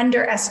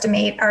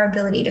underestimate our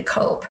ability to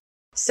cope.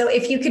 So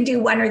if you could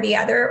do one or the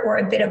other, or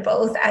a bit of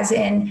both, as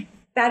in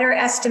better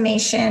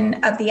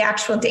estimation of the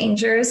actual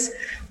dangers,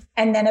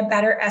 and then a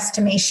better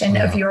estimation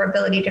of your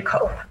ability to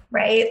cope,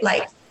 right?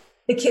 Like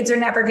the kids are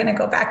never going to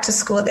go back to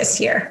school this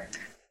year.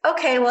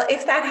 Okay, well,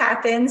 if that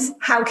happens,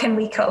 how can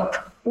we cope?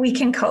 We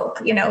can cope,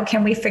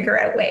 can we figure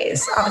out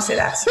ways? Obviously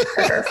that's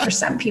harder for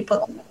some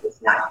people.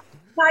 Not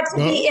to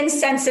be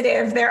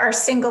insensitive. There are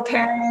single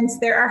parents,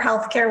 there are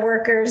healthcare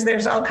workers,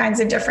 there's all kinds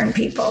of different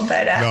people.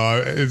 But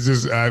no, it's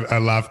just, I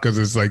laugh because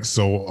it's like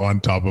so on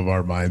top of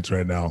our minds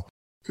right now.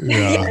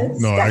 Yeah,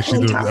 no,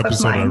 actually the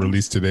episode I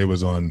released today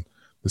was on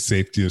the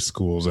safety of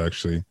schools,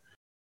 actually.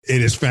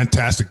 It is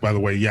fantastic, by the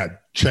way. Yeah,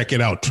 check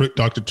it out.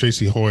 Dr.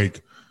 Tracy Hoig.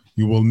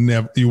 You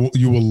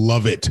will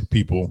love it,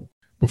 people.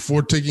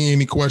 Before taking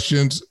any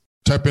questions,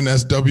 type in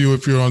SW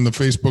if you're on the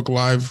Facebook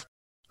Live.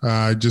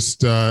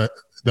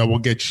 That will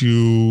get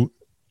you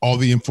all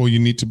the info you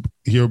need to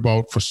hear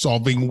about for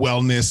Solving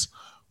Wellness,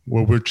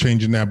 where we're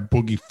changing that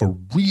boogie for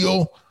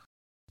real.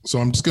 So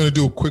I'm just going to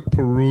do a quick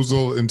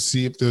perusal and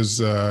see if there's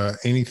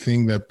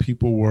anything that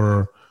people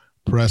were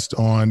pressed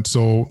on.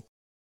 So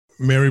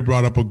Mary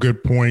brought up a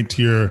good point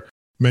here.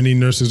 Many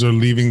nurses are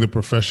leaving the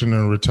profession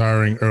and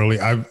retiring early.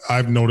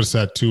 I've noticed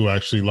that too,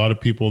 actually. A lot of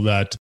people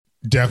that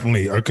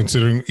definitely are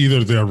considering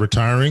either they're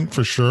retiring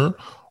for sure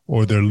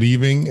or they're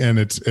leaving. And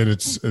it's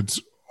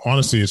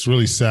honestly, it's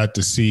really sad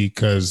to see,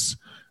 because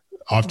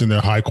often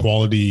they're high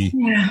quality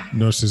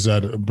nurses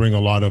that bring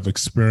a lot of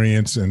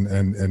experience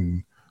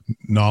and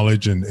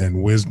knowledge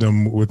and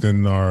wisdom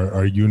within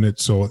our unit.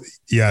 So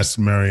yes,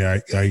 Mary,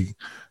 I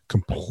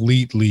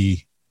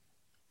completely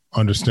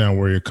understand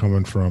where you're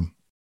coming from.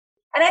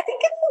 And I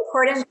think it's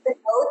important to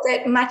note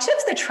that much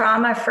of the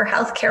trauma for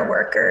healthcare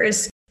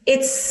workers,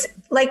 it's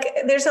like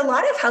there's a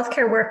lot of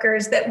healthcare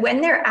workers that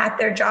when they're at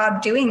their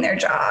job, doing their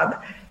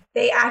job,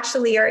 they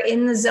actually are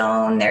in the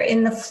zone, they're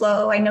in the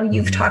flow. I know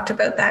you've talked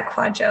about that,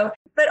 Kwadwo.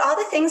 But all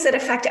the things that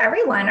affect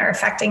everyone are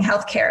affecting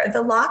healthcare,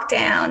 the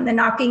lockdown, the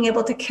not being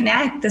able to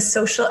connect, the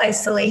social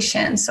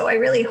isolation. So I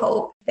really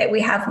hope that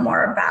we have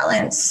more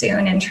balance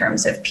soon in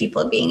terms of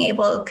people being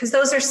able, because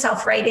those are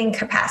self-writing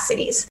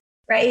capacities,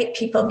 right?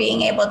 People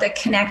being able to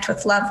connect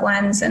with loved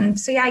ones. And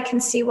so, I can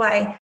see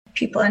why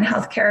people in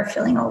healthcare are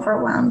feeling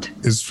overwhelmed.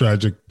 It's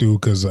tragic too,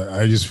 because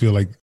I just feel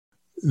like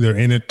they're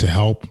in it to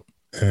help.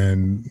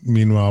 And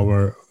meanwhile,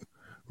 we're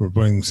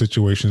putting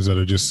situations that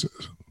are just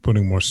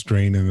putting more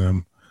strain in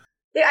them.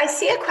 Yeah, I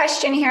see a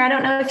question here. I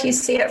don't know if you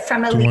see it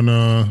from Elise.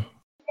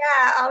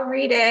 Yeah, I'll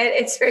read it.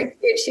 It's very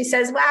cute. She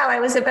says, wow, I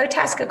was about to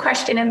ask a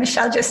question and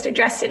Michelle just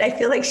addressed it. I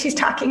feel like she's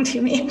talking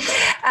to me.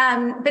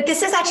 But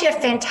this is actually a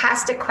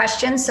fantastic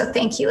question. So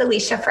thank you,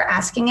 Alicia, for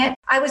asking it.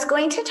 I was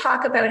going to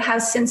talk about how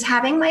since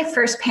having my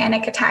first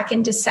panic attack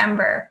in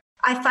December,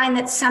 I find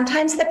that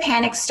sometimes the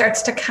panic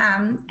starts to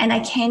come and I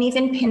can't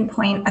even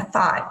pinpoint a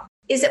thought.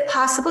 Is it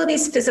possible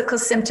these physical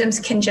symptoms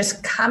can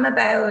just come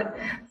about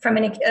from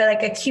an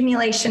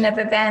accumulation of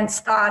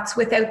events, thoughts,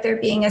 without there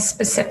being a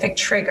specific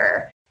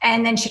trigger?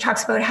 And then she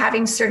talks about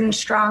having certain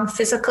strong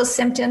physical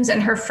symptoms.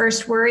 And her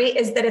first worry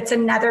is that it's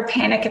another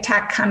panic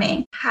attack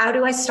coming. How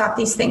do I stop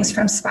these things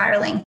from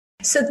spiraling?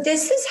 So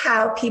this is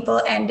how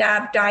people end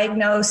up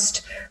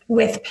diagnosed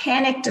with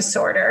panic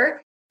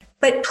disorder.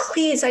 But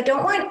please, I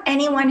don't want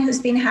anyone who's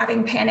been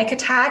having panic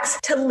attacks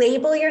to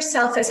label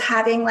yourself as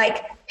having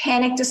like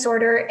panic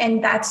disorder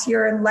and that's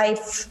your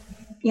life,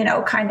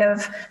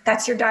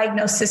 that's your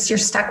diagnosis. You're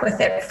stuck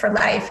with it for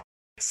life.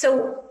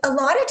 So a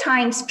lot of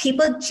times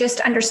people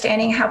just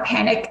understanding how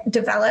panic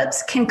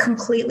develops can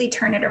completely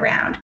turn it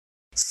around.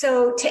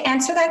 So to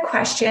answer that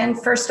question,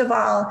 first of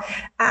all,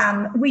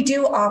 we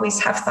do always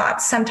have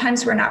thoughts.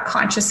 Sometimes we're not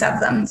conscious of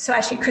them. So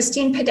actually,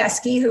 Christine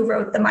Podesky, who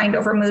wrote the Mind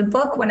Over Mood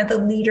book, one of the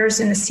leaders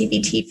in the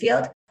CBT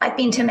field, I've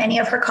been to many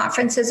of her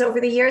conferences over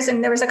the years.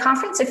 And there was a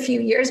conference a few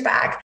years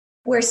back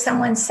where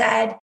someone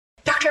said,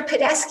 Dr.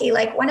 Podesky,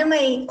 like one of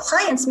my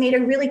clients made a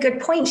really good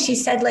point. She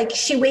said, like,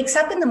 she wakes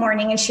up in the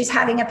morning and she's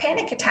having a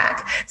panic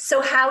attack.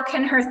 So how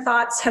can her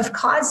thoughts have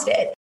caused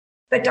it?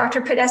 But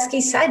Dr.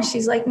 Podesky said,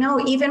 she's like,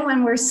 no, even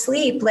when we're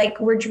asleep, like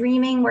we're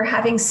dreaming, we're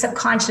having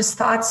subconscious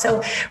thoughts.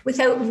 So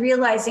without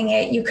realizing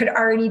it, you could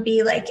already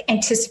be like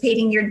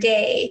anticipating your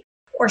day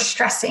or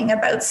stressing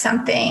about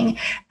something.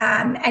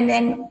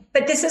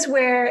 But this is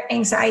where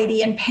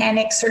anxiety and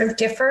panic sort of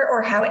differ,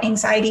 or how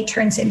anxiety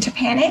turns into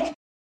panic,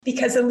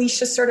 because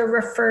Alicia sort of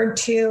referred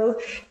to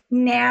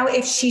now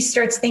if she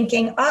starts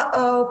thinking,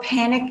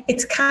 panic,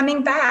 it's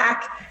coming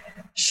back,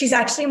 she's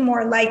actually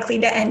more likely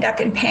to end up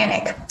in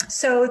panic.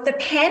 So the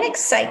panic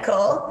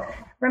cycle,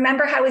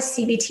 remember how with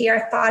CBT,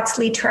 our thoughts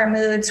lead to our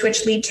moods,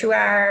 which lead to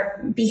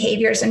our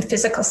behaviors and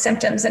physical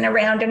symptoms. And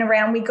around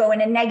we go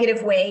in a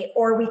negative way,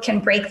 or we can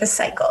break the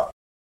cycle.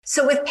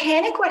 So with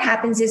panic, what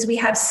happens is we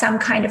have some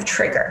kind of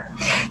trigger.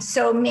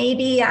 So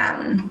maybe,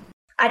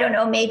 I don't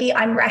know, maybe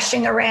I'm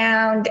rushing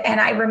around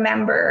and I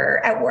remember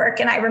at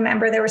work, and I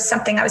remember there was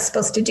something I was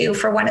supposed to do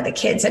for one of the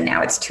kids, and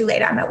now it's too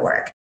late, I'm at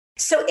work.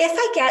 So if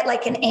I get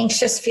like an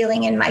anxious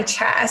feeling in my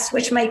chest,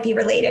 which might be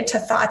related to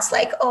thoughts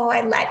like, oh,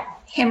 I let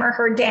him or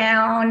her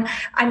down,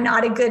 I'm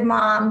not a good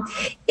mom.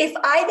 If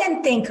I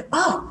then think,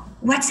 oh,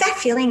 what's that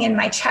feeling in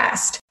my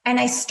chest? And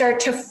I start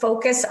to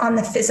focus on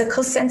the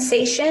physical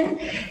sensation,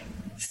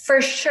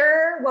 for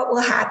sure, what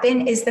will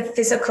happen is the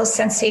physical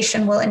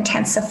sensation will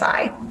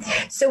intensify.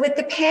 So with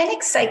the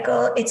panic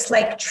cycle, it's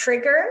like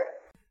trigger,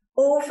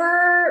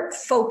 over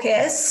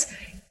focus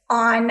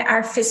on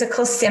our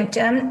physical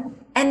symptom.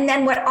 And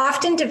then what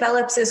often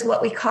develops is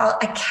what we call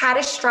a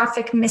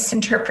catastrophic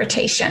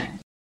misinterpretation.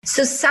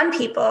 So some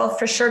people,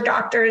 for sure,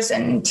 doctors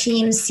and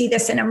teams see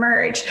this in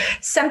Emerge.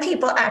 Some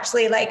people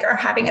actually like are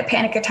having a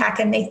panic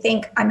attack and they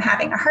think I'm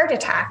having a heart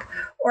attack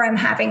or I'm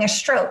having a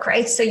stroke,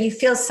 right? So you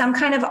feel some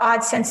kind of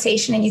odd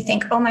sensation and you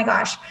think, oh my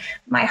gosh,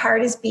 my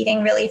heart is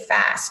beating really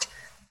fast.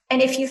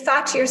 And if you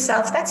thought to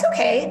yourself, that's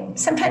okay,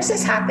 sometimes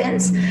this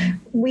happens.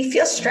 We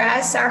feel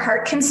stress, our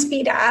heart can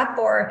speed up,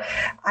 or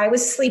I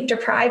was sleep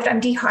deprived, I'm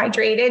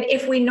dehydrated.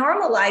 If we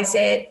normalize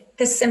it,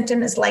 the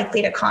symptom is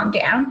likely to calm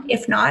down.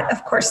 If not,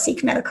 of course,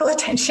 seek medical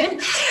attention.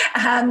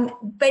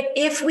 But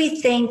if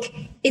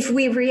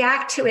we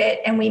react to it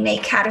and we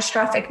make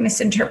catastrophic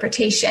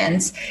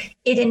misinterpretations,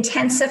 it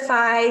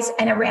intensifies,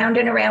 and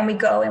around we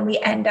go, and we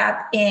end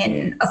up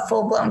in a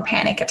full-blown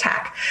panic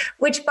attack,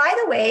 which, by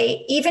the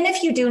way, even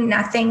if you do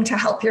nothing to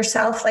help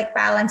yourself, like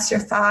balance your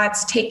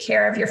thoughts, take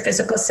care of your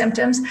physical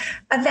symptoms,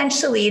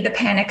 eventually the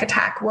panic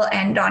attack will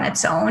end on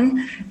its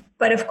own.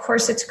 But of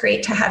course, it's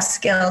great to have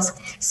skills.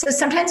 So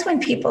sometimes when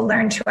people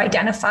learn to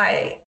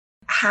identify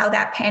how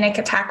that panic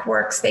attack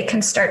works, they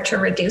can start to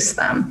reduce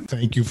them.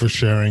 Thank you for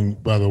sharing,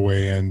 by the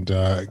way, and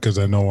because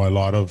I know a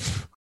lot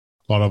of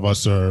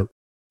us are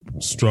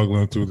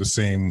struggling through the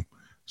same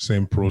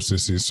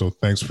processes. So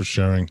thanks for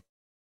sharing.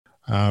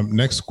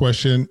 Next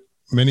question.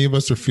 Many of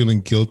us are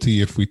feeling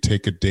guilty if we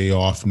take a day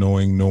off,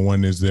 knowing no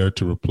one is there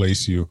to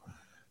replace you.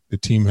 The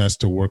team has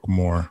to work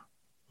more,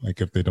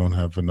 like if they don't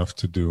have enough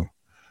to do.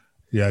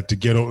 Yeah, to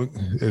get over,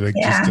 I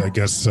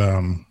guess,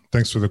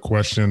 thanks for the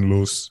question,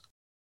 Luz.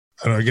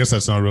 I guess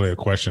that's not really a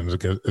question.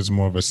 It's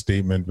more of a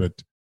statement, but.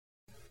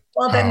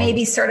 Well, but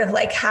maybe sort of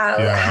like how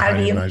do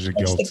you manage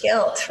the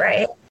guilt,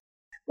 right?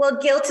 Well,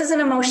 guilt is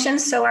an emotion,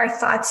 so our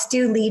thoughts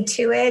do lead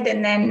to it.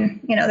 And then,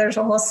 there's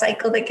a whole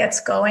cycle that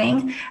gets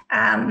going.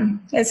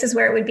 This is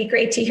where it would be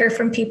great to hear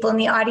from people in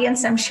the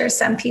audience. I'm sure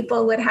some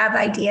people would have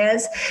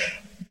ideas.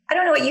 I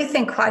don't know what you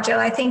think, Kwadwo.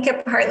 I think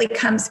it partly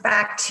comes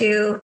back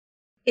to,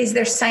 is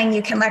there something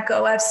you can let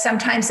go of?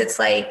 Sometimes it's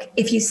like,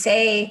 if you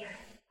say,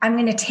 I'm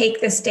going to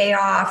take this day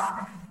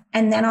off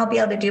and then I'll be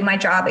able to do my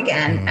job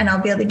again and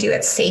I'll be able to do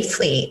it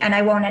safely and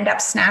I won't end up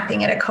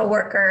snapping at a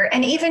coworker.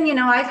 And even,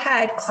 I've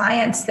had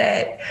clients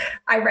that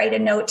I write a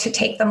note to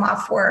take them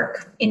off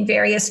work in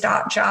various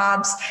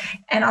jobs.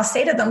 And I'll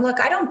say to them, look,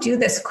 I don't do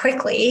this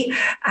quickly.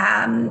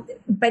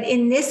 But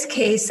in this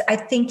case, I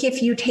think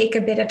if you take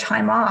a bit of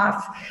time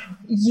off,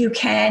 you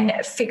can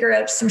figure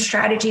out some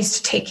strategies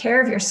to take care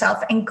of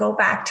yourself and go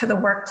back to the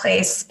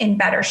workplace in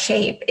better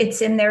shape.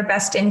 It's in their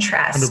best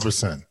interest.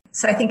 100%.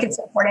 So I think it's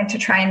important to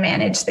try and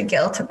manage the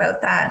guilt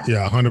about that.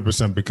 Yeah,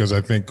 100%. Because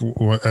I think,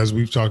 as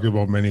we've talked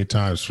about many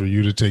times, for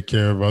you to take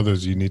care of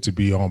others, you need to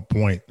be on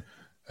point.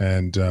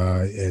 And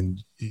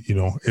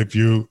if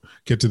you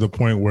get to the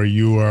point where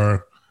you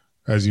are,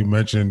 as you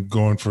mentioned,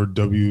 going for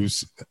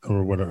WSIB,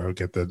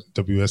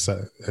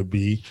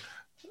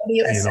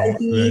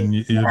 then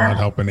you're not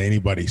helping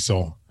anybody.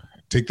 So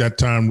take that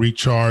time,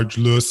 recharge,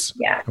 Luz.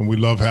 Yeah. And we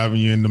love having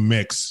you in the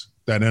mix.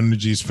 That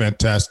energy is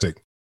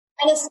fantastic.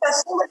 And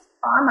especially with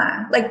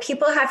trauma, like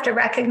people have to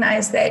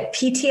recognize that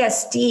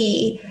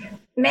PTSD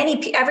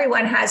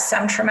everyone has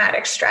some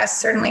traumatic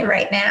stress, certainly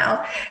right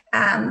now.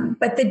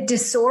 But the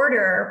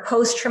disorder,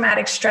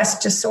 post-traumatic stress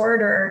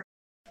disorder,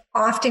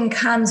 often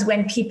comes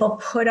when people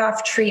put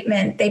off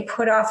treatment. They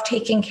put off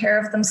taking care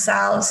of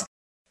themselves.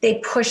 They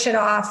push it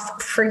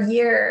off for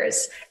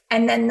years.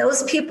 And then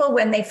those people,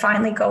 when they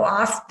finally go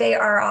off, they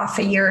are off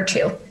a year or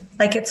two.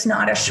 Like, it's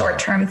not a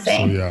short-term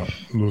thing.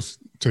 So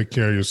take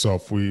care of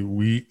yourself.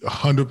 We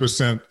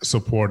 100%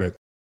 support it.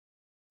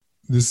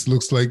 This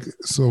looks like,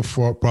 so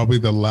far, probably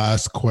the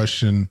last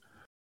question.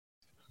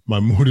 My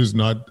mood is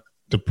not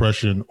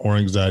depression or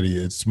anxiety.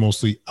 It's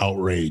mostly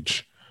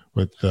outrage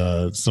with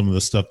some of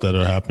the stuff that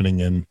are happening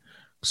in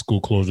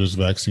school closures,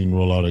 vaccine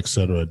rollout, et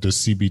cetera. Does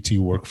CBT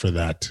work for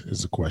that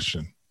is the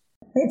question.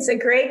 It's a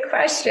great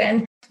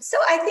question. So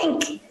I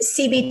think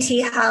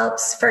CBT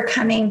helps for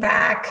coming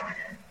back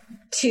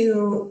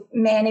to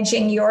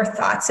managing your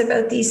thoughts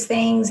about these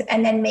things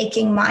and then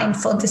making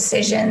mindful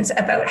decisions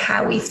about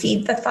how we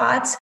feed the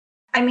thoughts.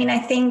 I mean, I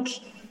think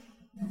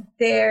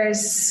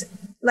there's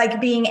like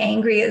being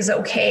angry is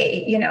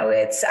okay. You know,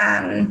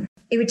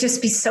 it would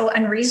just be so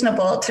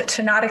unreasonable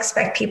to not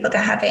expect people to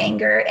have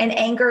anger. And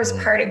anger is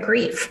part of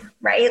grief,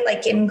 right?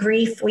 Like in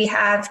grief, we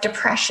have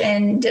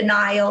depression,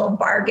 denial,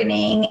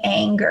 bargaining,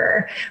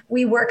 anger.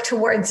 We work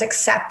towards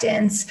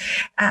acceptance.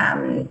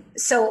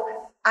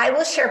 So I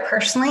will share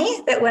personally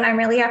that when I'm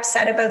really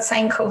upset about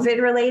something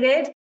COVID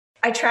related,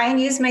 I try and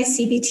use my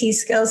CBT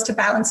skills to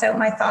balance out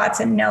my thoughts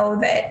and know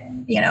that,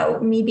 you know,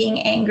 me being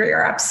angry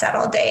or upset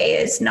all day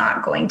is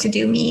not going to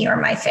do me or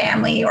my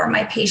family or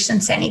my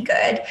patients any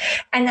good.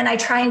 And then I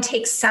try and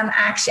take some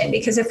action,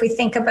 because if we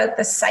think about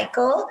the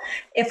cycle,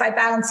 if I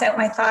balance out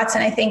my thoughts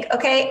and I think,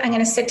 okay, I'm going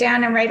to sit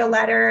down and write a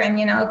letter and,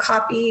 you know,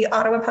 copy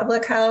Ottawa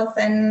Public Health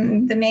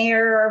and the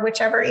mayor or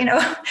whichever, you know,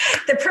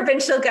 the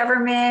provincial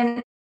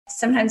government.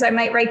 Sometimes I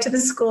might write to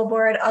the school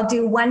board. I'll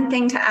do one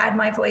thing to add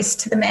my voice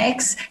to the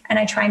mix, and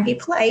I try and be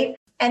polite.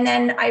 And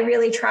then I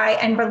really try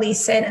and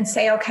release it and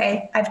say,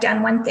 okay, I've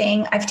done one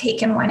thing. I've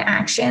taken one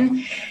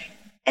action.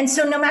 And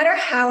so no matter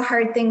how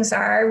hard things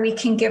are, we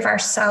can give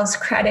ourselves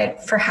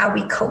credit for how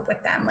we cope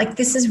with them. Like,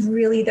 this is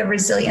really the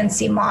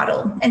resiliency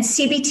model. And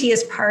CBT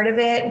is part of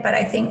it, but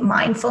I think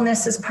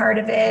mindfulness is part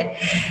of it.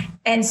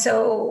 And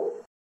so,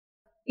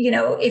 you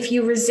know, if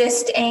you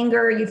resist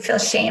anger, you feel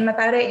shame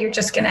about it, you're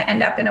just going to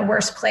end up in a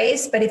worse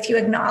place. But if you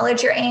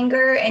acknowledge your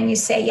anger and you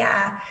say,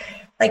 yeah,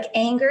 like,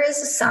 anger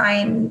is a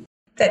sign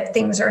that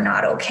things are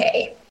not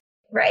okay,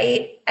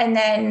 right? And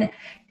then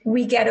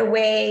we get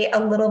away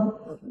a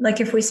little, like,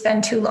 if we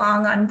spend too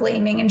long on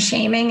blaming and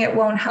shaming, it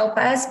won't help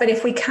us. But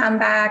if we come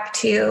back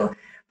to,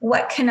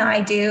 what can I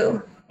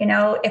do? You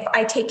know, if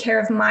I take care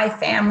of my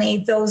family,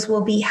 those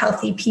will be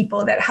healthy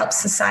people that help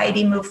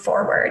society move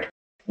forward.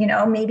 You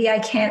know, maybe I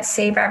can't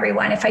save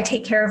everyone. If I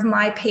take care of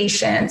my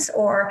patients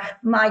or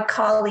my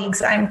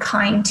colleagues, I'm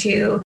kind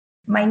to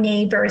my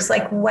neighbors,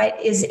 like, what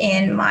is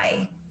in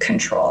my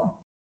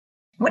control?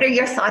 What are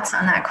your thoughts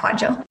on that,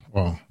 Kwadwo?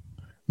 Well,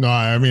 no,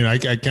 I mean, I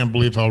can't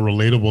believe how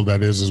relatable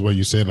that is what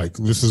you said. Like,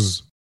 this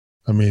is,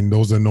 I mean,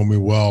 those that know me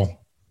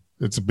well,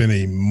 it's been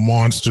a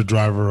monster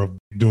driver of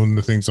doing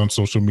the things on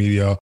social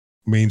media,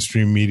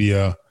 mainstream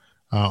media,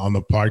 on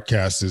the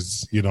podcast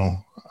is, you know,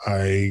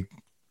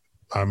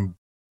 I'm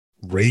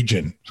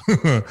raging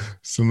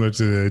similar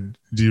to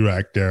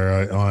D-Rack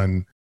there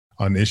on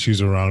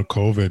issues around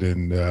COVID.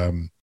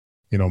 And,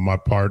 you know, my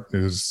part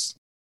is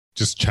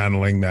just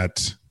channeling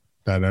that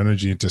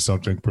energy into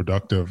something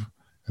productive.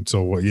 And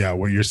so what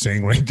you're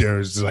saying right there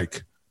is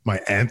like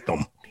my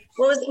anthem.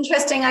 Well, it was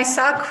interesting. I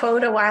saw a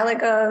quote a while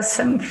ago.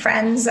 Some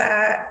friends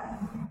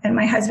and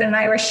my husband and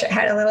I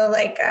had a little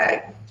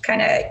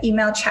kind of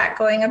email chat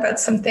going about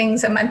some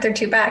things a month or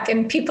two back.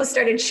 And people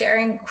started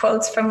sharing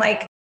quotes from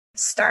like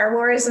Star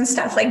Wars and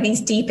stuff, like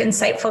these deep,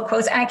 insightful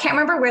quotes. And I can't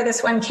remember where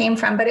this one came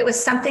from, but it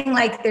was something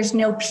like, there's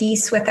no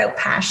peace without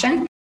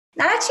passion.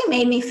 That actually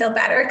made me feel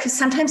better, because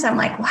sometimes I'm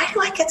like, why do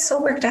I get so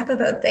worked up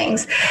about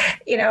things?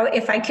 You know,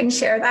 if I can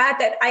share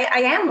that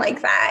I am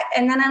like that.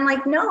 And then I'm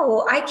like,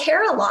 no, I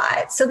care a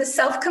lot. So the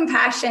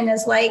self-compassion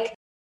is like,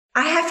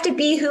 I have to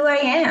be who I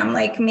am.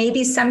 Like,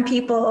 maybe some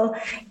people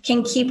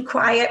can keep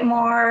quiet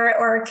more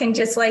or can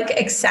just like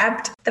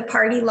accept the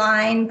party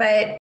line.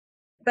 But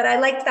I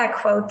liked that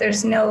quote.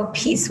 There's no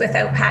peace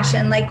without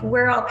passion. Like,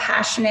 we're all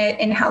passionate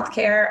in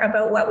healthcare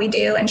about what we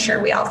do. And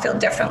sure, we all feel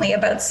differently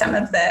about some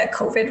of the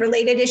COVID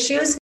related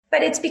issues,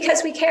 but it's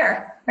because we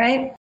care,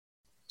 right?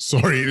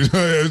 Sorry,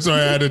 I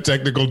had a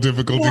technical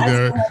difficulty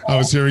there. I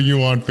was hearing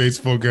you on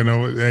Facebook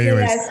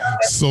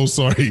so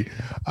sorry.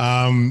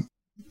 And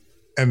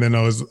then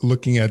I was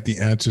looking at the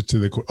answer to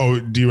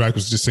the, D-Rack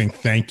was just saying,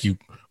 thank you.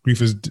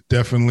 Grief is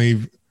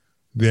definitely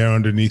there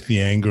underneath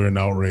the anger and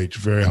outrage.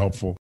 Very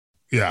helpful.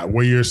 Yeah,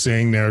 what you're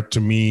saying there to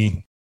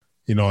me,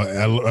 you know,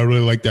 I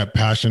really like that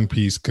passion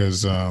piece,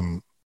 because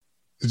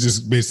it's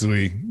just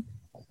basically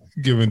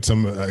giving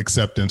some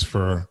acceptance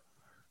for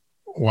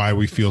why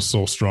we feel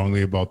so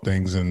strongly about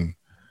things. And,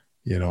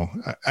 you know,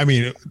 I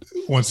mean,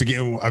 once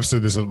again, I've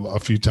said this a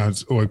few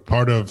times, like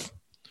part of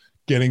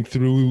getting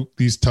through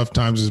these tough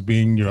times is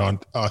being your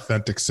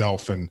authentic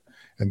self. And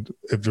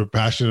if you're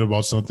passionate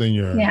about something,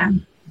 you're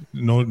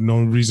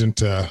no reason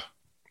to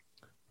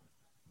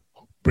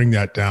bring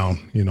that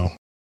down, you know?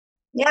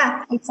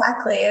 Yeah,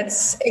 exactly.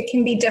 It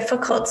can be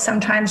difficult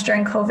sometimes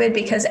during COVID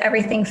because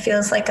everything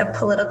feels like a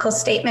political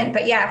statement.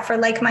 But yeah, for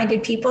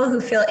like-minded people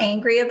who feel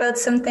angry about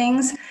some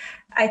things,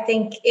 I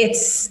think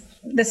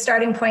the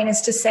starting point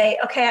is to say,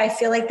 okay, I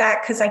feel like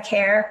that because I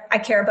care. I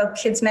care about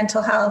kids'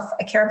 mental health.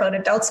 I care about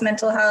adults'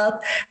 mental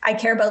health. I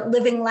care about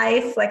living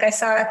life. Like I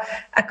saw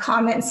a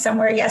comment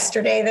somewhere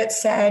yesterday that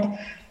said,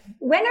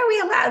 when are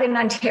we allowed in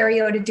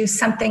Ontario to do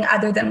something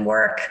other than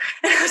work?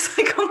 And I was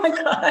like, oh my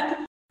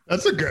God.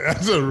 That's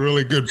a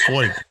really good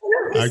point. I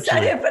don't know who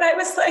said it, but I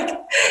was like,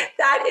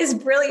 that is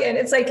brilliant.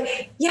 It's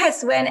like,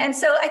 yes, when. And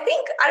so I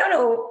think, I don't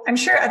know, I'm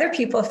sure other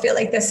people feel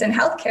like this in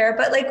healthcare,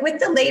 but like with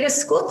the latest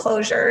school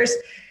closures,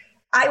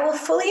 I will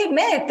fully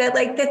admit that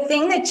like the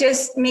thing that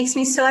just makes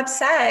me so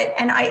upset.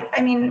 And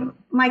I mean,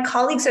 my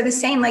colleagues are the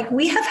same. Like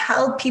we have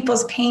held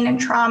people's pain and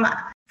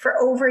trauma for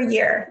over a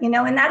year. You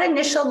know, in that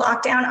initial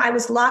lockdown, I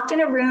was locked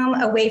in a room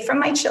away from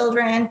my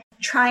children,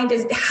 trying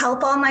to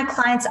help all my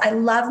clients. I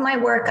love my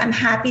work. I'm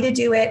happy to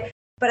do it.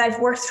 But I've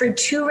worked through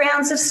 2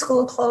 rounds of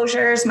school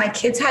closures. My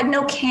kids had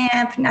no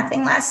camp,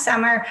 nothing last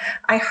summer.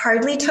 I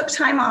hardly took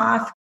time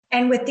off.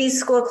 And with these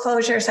school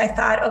closures, I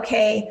thought,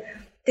 okay,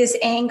 this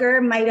anger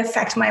might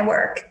affect my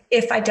work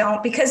if I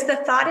don't, because the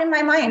thought in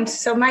my mind,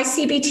 so my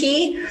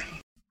CBT,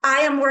 I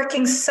am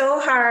working so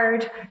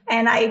hard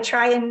and I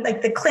try and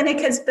like the clinic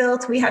has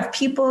built, we have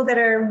people that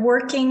are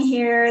working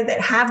here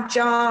that have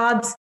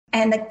jobs.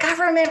 And the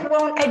government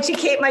won't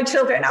educate my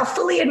children. I'll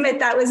fully admit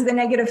that was the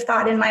negative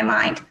thought in my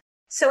mind.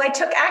 So I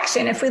took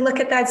action. If we look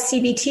at that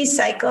CBT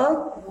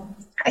cycle,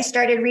 I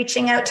started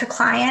reaching out to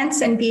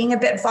clients and being a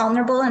bit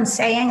vulnerable and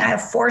saying, I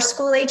have 4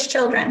 school-age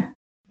children.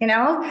 You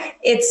know,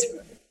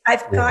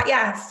 I've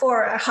got,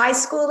 4, a high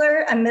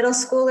schooler, a middle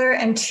schooler,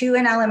 and 2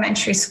 in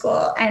elementary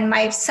school. And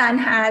my son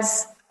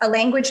has a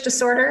language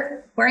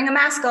disorder. Wearing a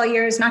mask all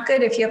year is not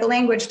good if you have a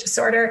language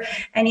disorder,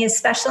 and he has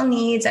special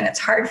needs and it's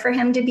hard for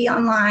him to be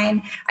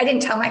online. I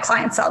didn't tell my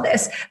clients all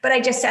this, but I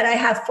just said, I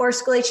have 4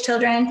 school-age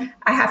children.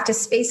 I have to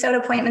space out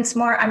appointments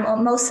more.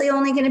 I'm mostly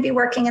only going to be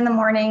working in the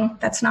morning.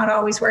 That's not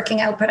always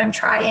working out, but I'm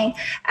trying.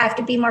 I have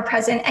to be more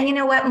present. And you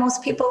know what?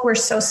 Most people were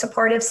so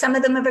supportive. Some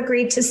of them have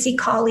agreed to see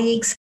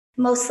colleagues.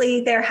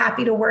 Mostly they're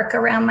happy to work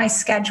around my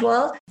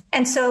schedule.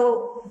 And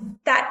so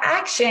that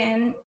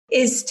action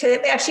is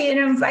to actually, it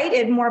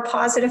invited more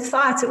positive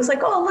thoughts. It was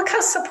like, oh, look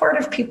how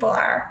supportive people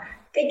are.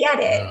 They get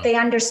it. Yeah. They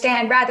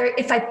understand. Rather,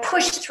 if I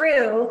push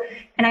through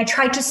and I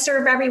try to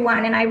serve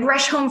everyone and I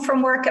rush home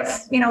from work at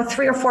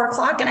 3 or 4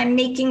 o'clock and I'm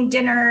making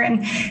dinner,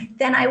 and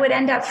then I would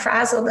end up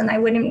frazzled and I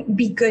wouldn't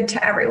be good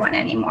to everyone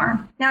anymore.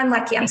 Now I'm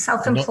lucky. I'm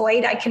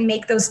self-employed. I can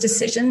make those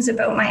decisions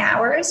about my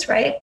hours,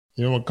 right?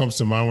 You know what comes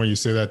to mind when you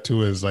say that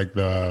too is like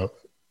I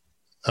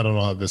don't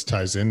know how this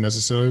ties in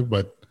necessarily,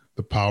 but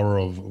the power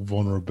of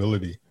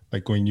vulnerability.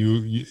 Like when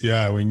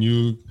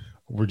you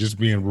were just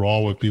being raw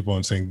with people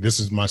and saying, this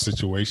is my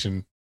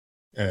situation,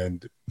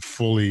 and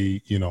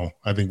fully,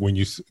 I think when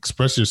you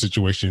express your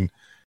situation,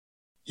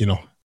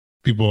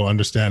 people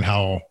understand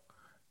how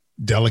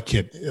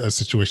delicate a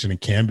situation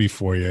it can be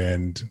for you.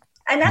 And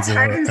that's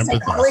hard in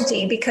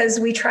psychology because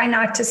we try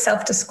not to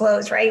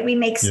self-disclose, right? We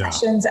make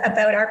sessions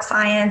about our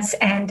clients,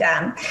 and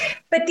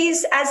but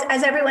these,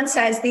 as everyone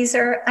says, these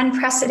are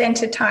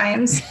unprecedented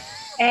times.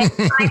 And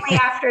finally,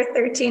 after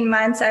 13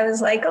 months, I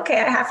was like,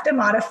 okay, I have to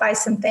modify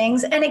some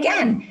things. And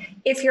again,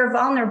 if you're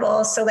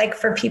vulnerable, so like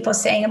for people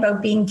saying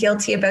about being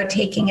guilty about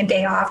taking a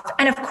day off,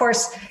 and of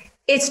course,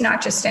 it's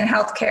not just in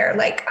healthcare.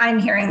 Like I'm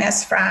hearing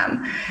this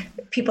from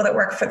people that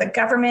work for the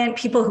government,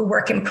 people who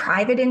work in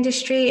private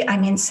industry. I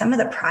mean, some of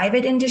the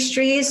private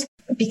industries,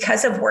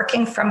 because of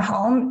working from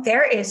home,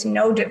 there is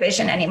no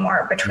division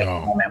anymore between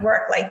home and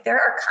work. Like there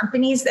are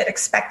companies that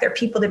expect their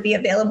people to be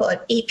available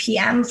at 8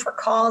 p.m. for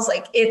calls.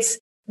 Like it's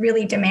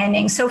really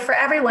demanding. So for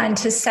everyone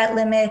to set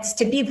limits,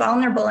 to be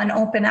vulnerable and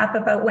open up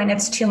about when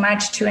it's too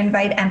much, to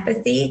invite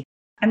empathy.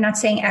 I'm not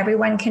saying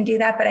everyone can do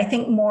that, but I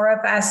think more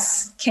of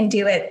us can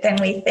do it than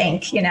we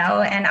think, And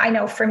I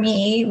know for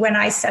me, when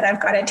I said I've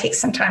got to take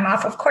some time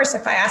off, of course,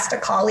 if I asked a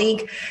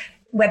colleague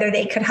whether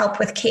they could help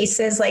with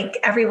cases, like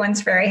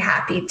everyone's very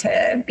happy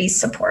to be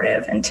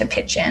supportive and to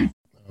pitch in.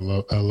 I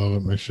love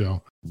it,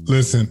 Michelle.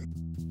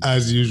 Listen,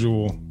 as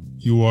usual,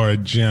 you are a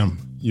gem.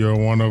 You're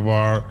one of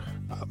our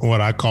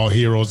what I call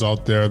heroes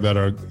out there that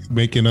are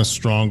making us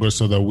stronger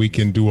so that we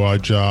can do our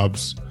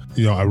jobs.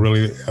 I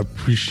really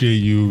appreciate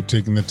you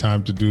taking the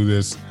time to do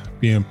this,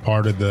 being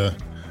part of the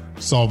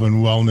Solvent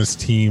Wellness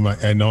team.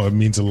 I know it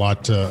means a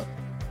lot to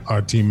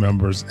our team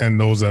members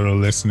and those that are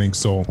listening.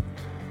 So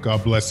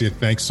God bless you.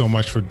 Thanks so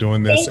much for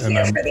doing this. Thank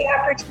you for the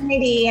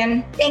opportunity.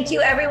 And thank you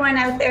everyone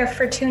out there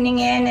for tuning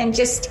in, and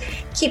just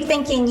keep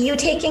thinking, you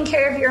taking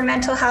care of your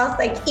mental health.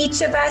 Like each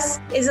of us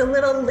is a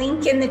little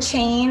link in the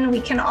chain. We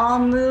can all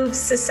move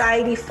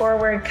society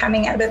forward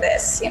coming out of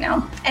this,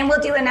 And we'll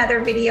do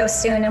another video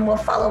soon and we'll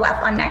follow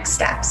up on next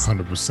steps.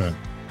 100%.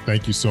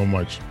 Thank you so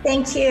much.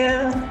 Thank you.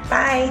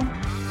 Bye.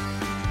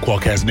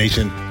 Quadcast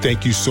Nation,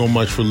 thank you so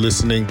much for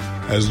listening.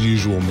 As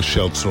usual,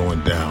 Michelle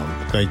throwing down.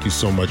 Thank you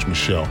so much,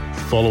 Michelle.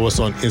 Follow us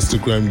on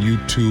Instagram,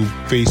 YouTube,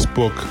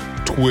 Facebook,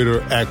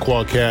 Twitter at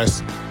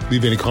Quadcast.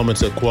 Leave any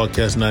comments at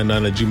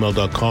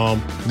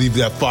quadcast99@gmail.com. Leave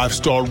that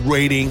 5-star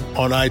rating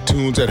on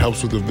iTunes. That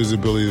helps with the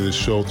visibility of the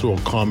show. Throw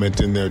a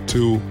comment in there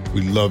too.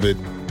 We love it.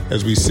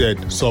 As we said,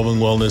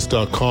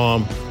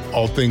 solvingwellness.com.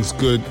 All things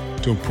good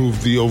to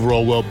improve the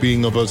overall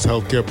well-being of us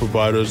healthcare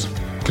providers.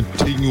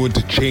 Continuing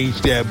to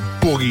change that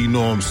boogie, you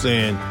know what I'm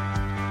saying?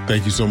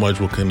 Thank you so much.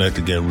 We'll connect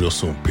again real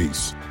soon.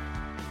 Peace.